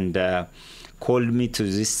here and called me to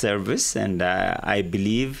this service. And I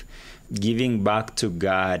believe giving back to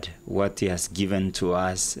God what He has given to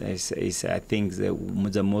us is I think,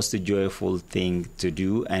 the most joyful thing to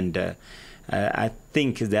do. And I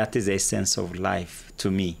think that is a sense of life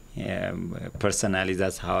to me. Personally,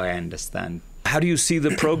 that's how I understand. How do you see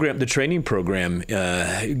the program, the training program,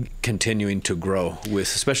 continuing to grow,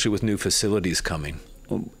 especially with new facilities coming?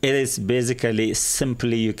 It is basically,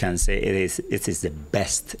 simply you can say it is the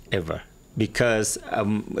best ever. Because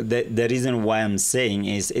the reason why I'm saying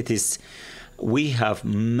is we have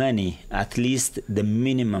many, at least the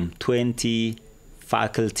minimum 20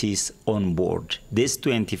 faculties on board. These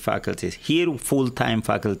 20 faculties, here full-time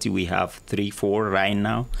faculty, we have 3-4 right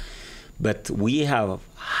now, but we have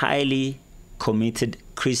highly committed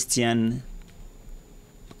Christian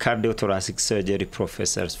cardiothoracic surgery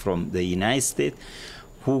professors from the United States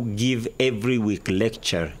who give every week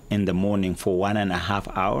lecture in the morning for 1.5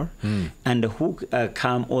 hours, and who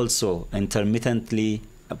come also intermittently.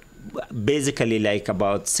 Basically, like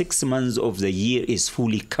about 6 months of the year is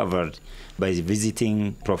fully covered by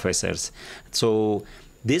visiting professors. So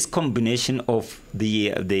this combination of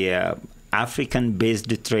the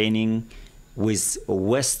African-based training with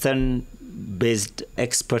Western-based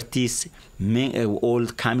expertise, all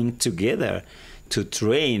coming together to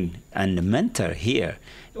train and mentor here.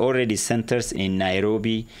 Already centers in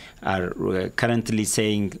Nairobi are currently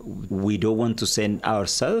saying we don't want to send our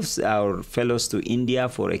fellows to India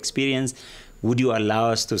for experience. Would you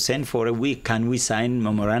allow us to send for a week? Can we sign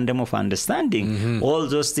memorandum of understanding? Mm-hmm. All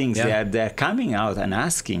those things, they're coming out and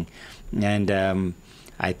asking. And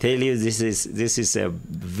I tell you, this is a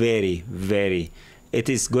very, very, it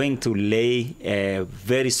is going to lay a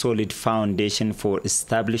very solid foundation for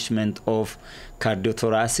establishment of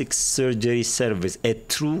cardiothoracic surgery service, a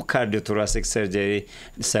true cardiothoracic surgery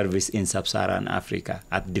service in sub-Saharan Africa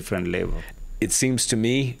at different levels. It seems to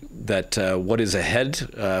me that what is ahead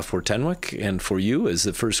for Tenwek and for you as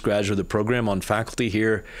the first graduate of the program on faculty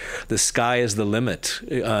here, the sky is the limit.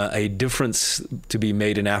 A difference to be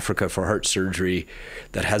made in Africa for heart surgery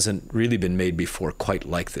that hasn't really been made before quite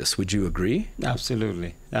like this. Would you agree?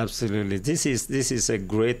 Absolutely. Absolutely. This is a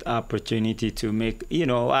great opportunity to make,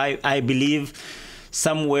 I believe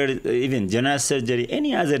somewhere, even general surgery,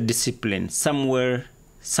 any other discipline, somewhere,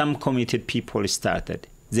 some committed people started.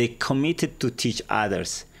 They committed to teach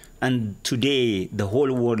others. And today, the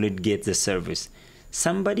whole world gets the service.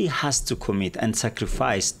 Somebody has to commit and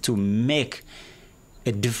sacrifice to make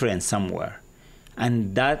a difference somewhere.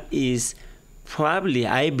 And that is probably,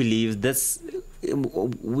 I believe, that's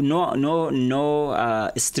no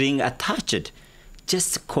string attached.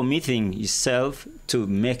 Just committing yourself to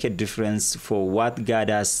make a difference for what God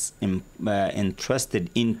has entrusted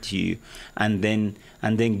into you, and then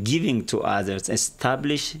giving to others,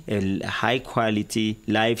 establish a high quality,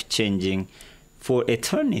 life-changing for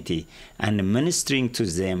eternity, and ministering to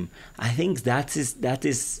them. I think that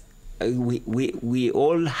is we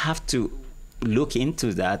all have to look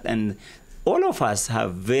into that, and all of us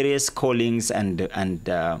have various callings and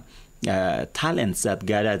talents that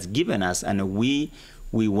God has given us, and we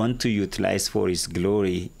want to utilize for His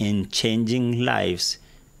glory in changing lives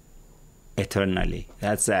eternally.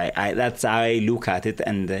 That's how I look at it,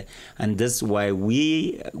 and that's why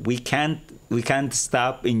we can't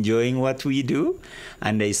stop enjoying what we do.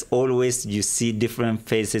 And there's always, you see different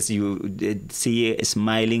faces. You see a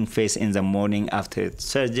smiling face in the morning after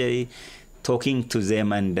surgery. talking to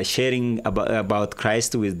them and sharing about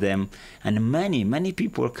Christ with them. And many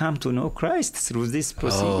people come to know Christ through this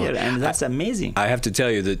procedure, and that's amazing. I have to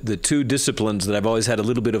tell you that the two disciplines that I've always had a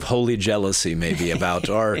little bit of holy jealousy maybe about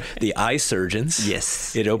are the eye surgeons.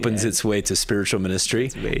 Yes. It opens its way to spiritual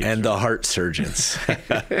ministry, and the heart surgeons.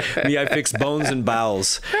 Me, I fix bones and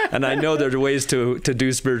bowels, and I know there are ways to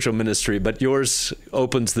do spiritual ministry, but yours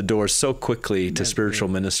opens the door so quickly to spiritual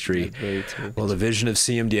ministry. Well, the vision of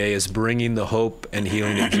CMDA is bringing the hope and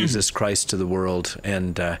healing of Jesus Christ to the world,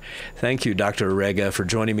 and thank you, Dr. Orega, for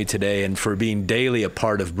joining me today and for being daily a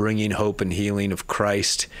part of bringing hope and healing of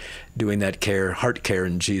Christ, doing that care, heart care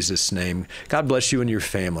in Jesus' name. God bless you and your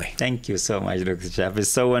family. Thank you so much, Dr. Chupp. It's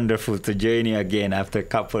so wonderful to join you again after a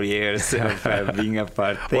couple of years of being a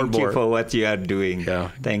part. Thank you for what you are doing.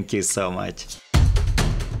 Yeah. Thank you so much.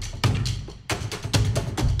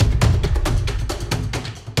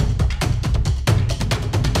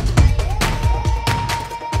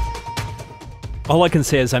 All I can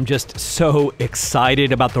say is I'm just so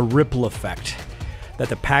excited about the ripple effect that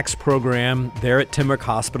the PACS program there at Tenwek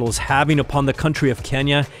Hospital is having upon the country of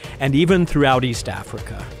Kenya and even throughout East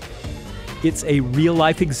Africa. It's a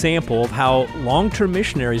real-life example of how long-term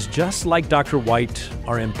missionaries just like Dr. White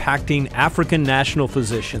are impacting African national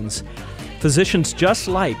physicians just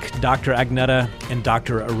like Dr. Agneta and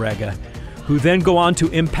Dr. Orega, who then go on to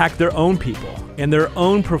impact their own people and their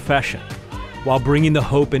own profession, while bringing the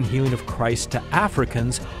hope and healing of Christ to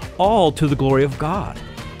Africans, all to the glory of God.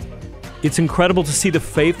 It's incredible to see the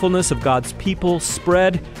faithfulness of God's people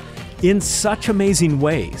spread in such amazing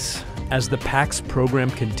ways as the PACS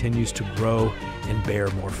program continues to grow and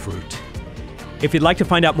bear more fruit. If you'd like to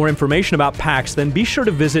find out more information about PACS, then be sure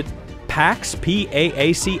to visit PACS.net.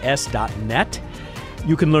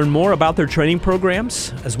 You can learn more about their training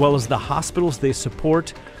programs, as well as the hospitals they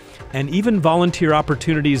support, and even volunteer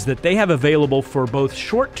opportunities that they have available for both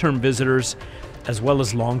short-term visitors as well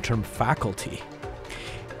as long-term faculty.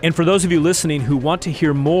 And for those of you listening who want to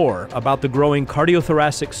hear more about the growing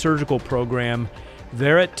cardiothoracic surgical program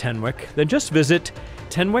there at Tenwek, then just visit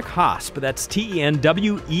Tenwek Hosp, that's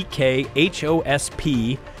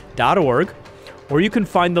TenwekHosp.org, or you can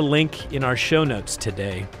find the link in our show notes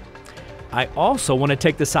today. I also want to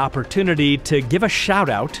take this opportunity to give a shout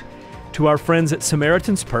out to our friends at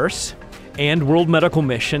Samaritan's Purse and World Medical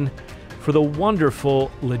Mission for the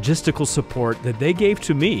wonderful logistical support that they gave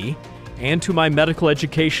to me and to my Medical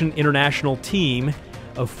Education International team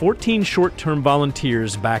of 14 short-term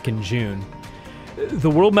volunteers back in June. The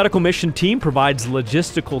World Medical Mission team provides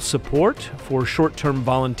logistical support for short-term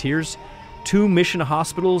volunteers to mission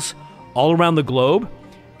hospitals all around the globe,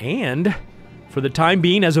 and for the time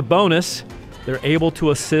being, as a bonus, they're able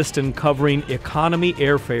to assist in covering economy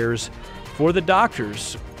airfares for the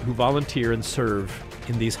doctors who volunteer and serve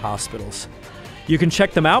in these hospitals. You can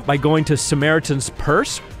check them out by going to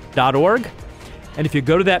SamaritansPurse.org. And if you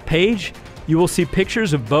go to that page, you will see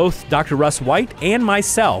pictures of both Dr. Russ White and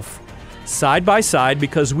myself side by side,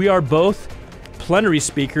 because we are both plenary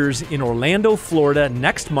speakers in Orlando, Florida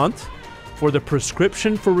next month for the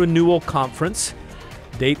Prescription for Renewal Conference.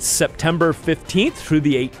 Dates September 15th through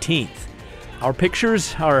the 18th. Our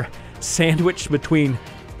pictures are sandwiched between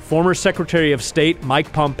former Secretary of State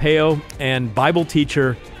Mike Pompeo and Bible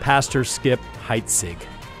teacher Pastor Skip Heitzig.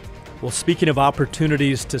 Well, speaking of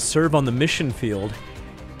opportunities to serve on the mission field,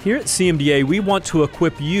 here at CMDA we want to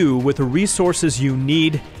equip you with the resources you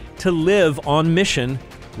need to live on mission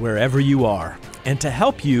wherever you are, and to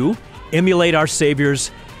help you emulate our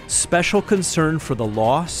Savior's special concern for the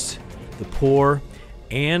lost, the poor,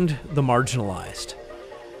 and the marginalized.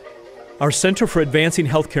 Our Center for Advancing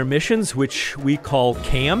Healthcare Missions, which we call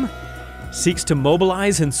CAM, seeks to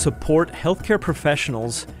mobilize and support healthcare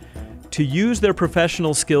professionals to use their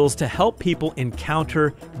professional skills to help people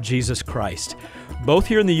encounter Jesus Christ, both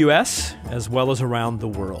here in the U.S. as well as around the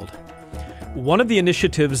world. One of the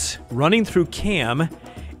initiatives running through CAM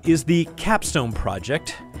is the Capstone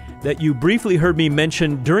Project that you briefly heard me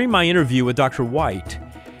mention during my interview with Dr. White.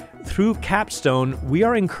 Through Capstone, we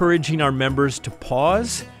are encouraging our members to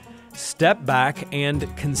pause, step back, and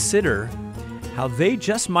consider how they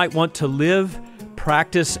just might want to live,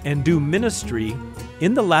 practice, and do ministry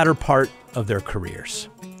in the latter part of their careers.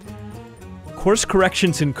 Course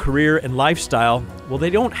corrections in career and lifestyle, well, they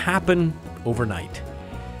don't happen overnight.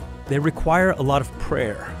 They require a lot of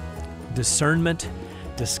prayer, discernment,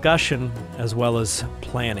 discussion, as well as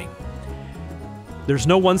planning. There's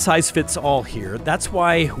no one-size-fits-all here. That's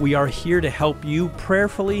why we are here to help you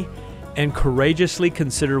prayerfully and courageously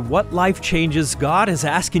consider what life changes God is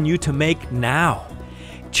asking you to make now.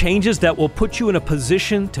 Changes that will put you in a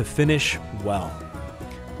position to finish well.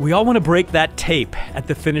 We all want to break that tape at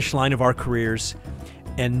the finish line of our careers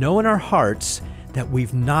and know in our hearts that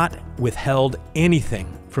we've not withheld anything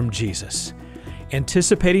from Jesus.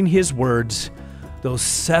 Anticipating His words, those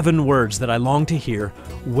 7 words that I long to hear,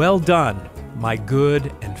 "Well done, my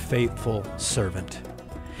good and faithful servant."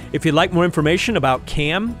 If you'd like more information about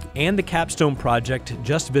CAM and the Capstone Project,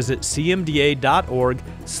 just visit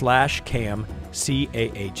cmda.org/CAM,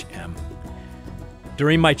 CAHM.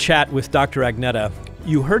 During my chat with Dr. Agneta,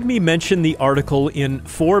 you heard me mention the article in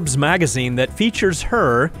Forbes magazine that features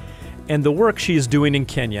her and the work she is doing in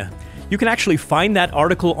Kenya. You can actually find that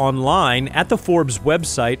article online at the Forbes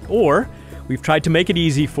website, or we've tried to make it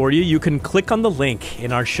easy for you. You can click on the link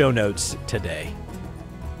in our show notes today.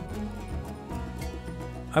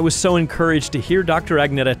 I was so encouraged to hear Dr.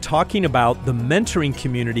 Agneta talking about the mentoring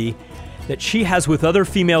community that she has with other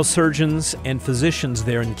female surgeons and physicians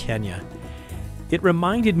there in Kenya. It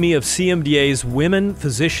reminded me of CMDA's Women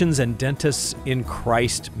Physicians and Dentists in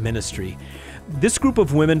Christ ministry. This group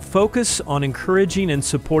of women focus on encouraging and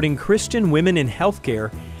supporting Christian women in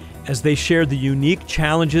healthcare as they share the unique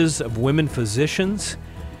challenges of women physicians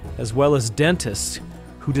as well as dentists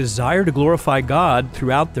who desire to glorify God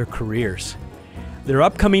throughout their careers. Their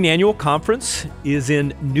upcoming annual conference is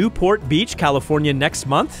in Newport Beach, California next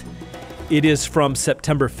month. It is from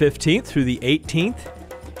September 15th through the 18th.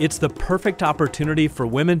 It's the perfect opportunity for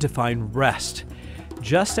women to find rest,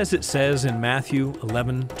 just as it says in Matthew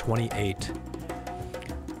 11:28.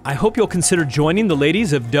 I hope you'll consider joining the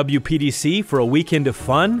ladies of WPDC for a weekend of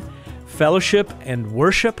fun, fellowship, and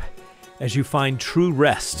worship as you find true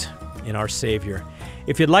rest in our Savior.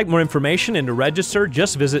 If you'd like more information and to register,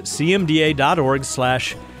 just visit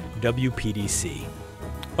cmda.org/WPDC.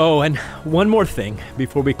 Oh, and one more thing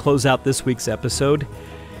before we close out this week's episode.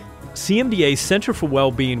 CMDA Center for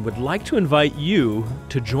Wellbeing would like to invite you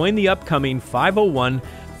to join the upcoming 501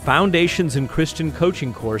 Foundations in Christian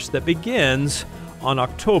Coaching course that begins on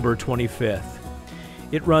October 25th.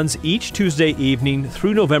 It runs each Tuesday evening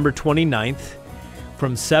through November 29th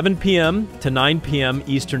from 7 p.m. to 9 p.m.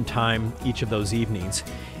 Eastern Time each of those evenings.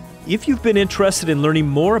 If you've been interested in learning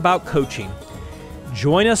more about coaching,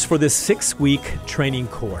 join us for this 6-week training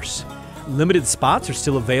course. Limited spots are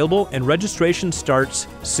still available and registration starts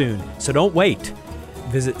soon, so don't wait.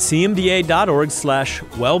 Visit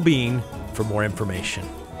cmda.org/wellbeing for more information.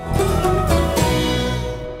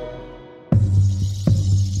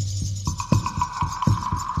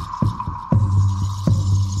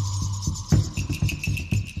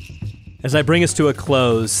 As I bring us to a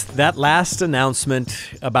close, that last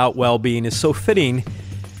announcement about well-being is so fitting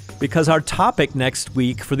because our topic next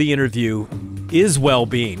week for the interview is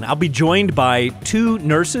well-being. I'll be joined by 2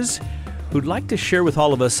 nurses who'd like to share with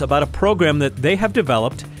all of us about a program that they have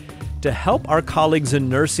developed to help our colleagues in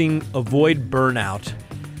nursing avoid burnout,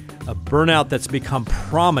 a burnout that's become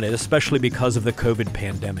prominent, especially because of the COVID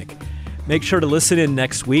pandemic. Make sure to listen in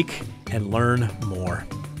next week and learn more.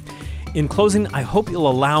 In closing, I hope you'll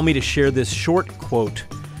allow me to share this short quote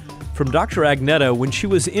from Dr. Agneta when she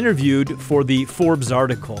was interviewed for the Forbes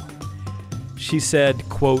article. She said,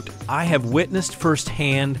 quote, "I have witnessed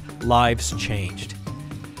firsthand lives changed.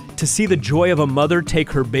 To see the joy of a mother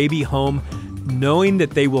take her baby home, knowing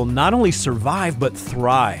that they will not only survive but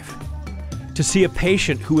thrive. To see a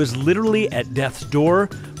patient who is literally at death's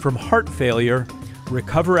door from heart failure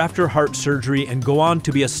recover after heart surgery and go on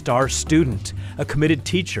to be a star student, a committed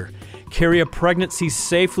teacher, carry a pregnancy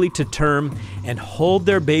safely to term, and hold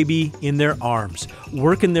their baby in their arms,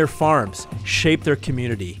 work in their farms, shape their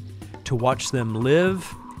community. To watch them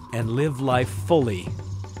live and live life fully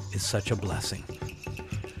is such a blessing."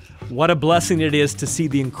 What a blessing it is to see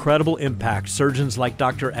the incredible impact surgeons like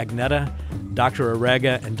Dr. Agneta, Dr.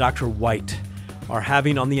 Arega, and Dr. White are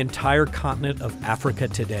having on the entire continent of Africa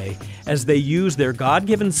today as they use their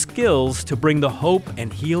God-given skills to bring the hope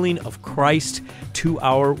and healing of Christ to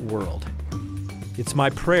our world. It's my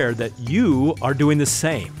prayer that you are doing the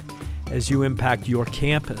same as you impact your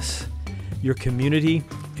campus, your community,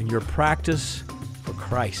 and your practice for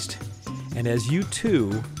Christ. And as you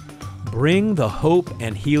too bring the hope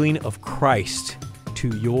and healing of Christ to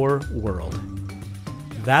your world.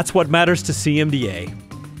 That's what matters to CMDA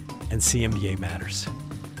and CMDA Matters.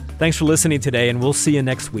 Thanks for listening today, and we'll see you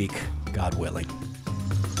next week, God willing.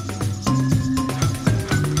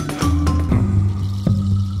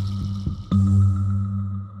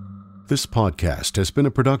 This podcast has been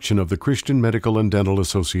a production of the Christian Medical and Dental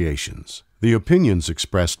Associations. The opinions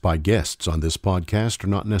expressed by guests on this podcast are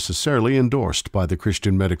not necessarily endorsed by the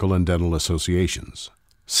Christian Medical and Dental Associations.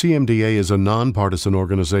 CMDA is a nonpartisan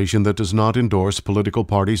organization that does not endorse political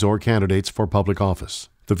parties or candidates for public office.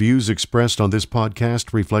 The views expressed on this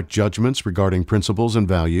podcast reflect judgments regarding principles and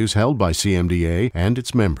values held by CMDA and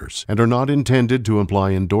its members and are not intended to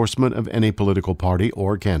imply endorsement of any political party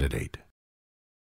or candidate.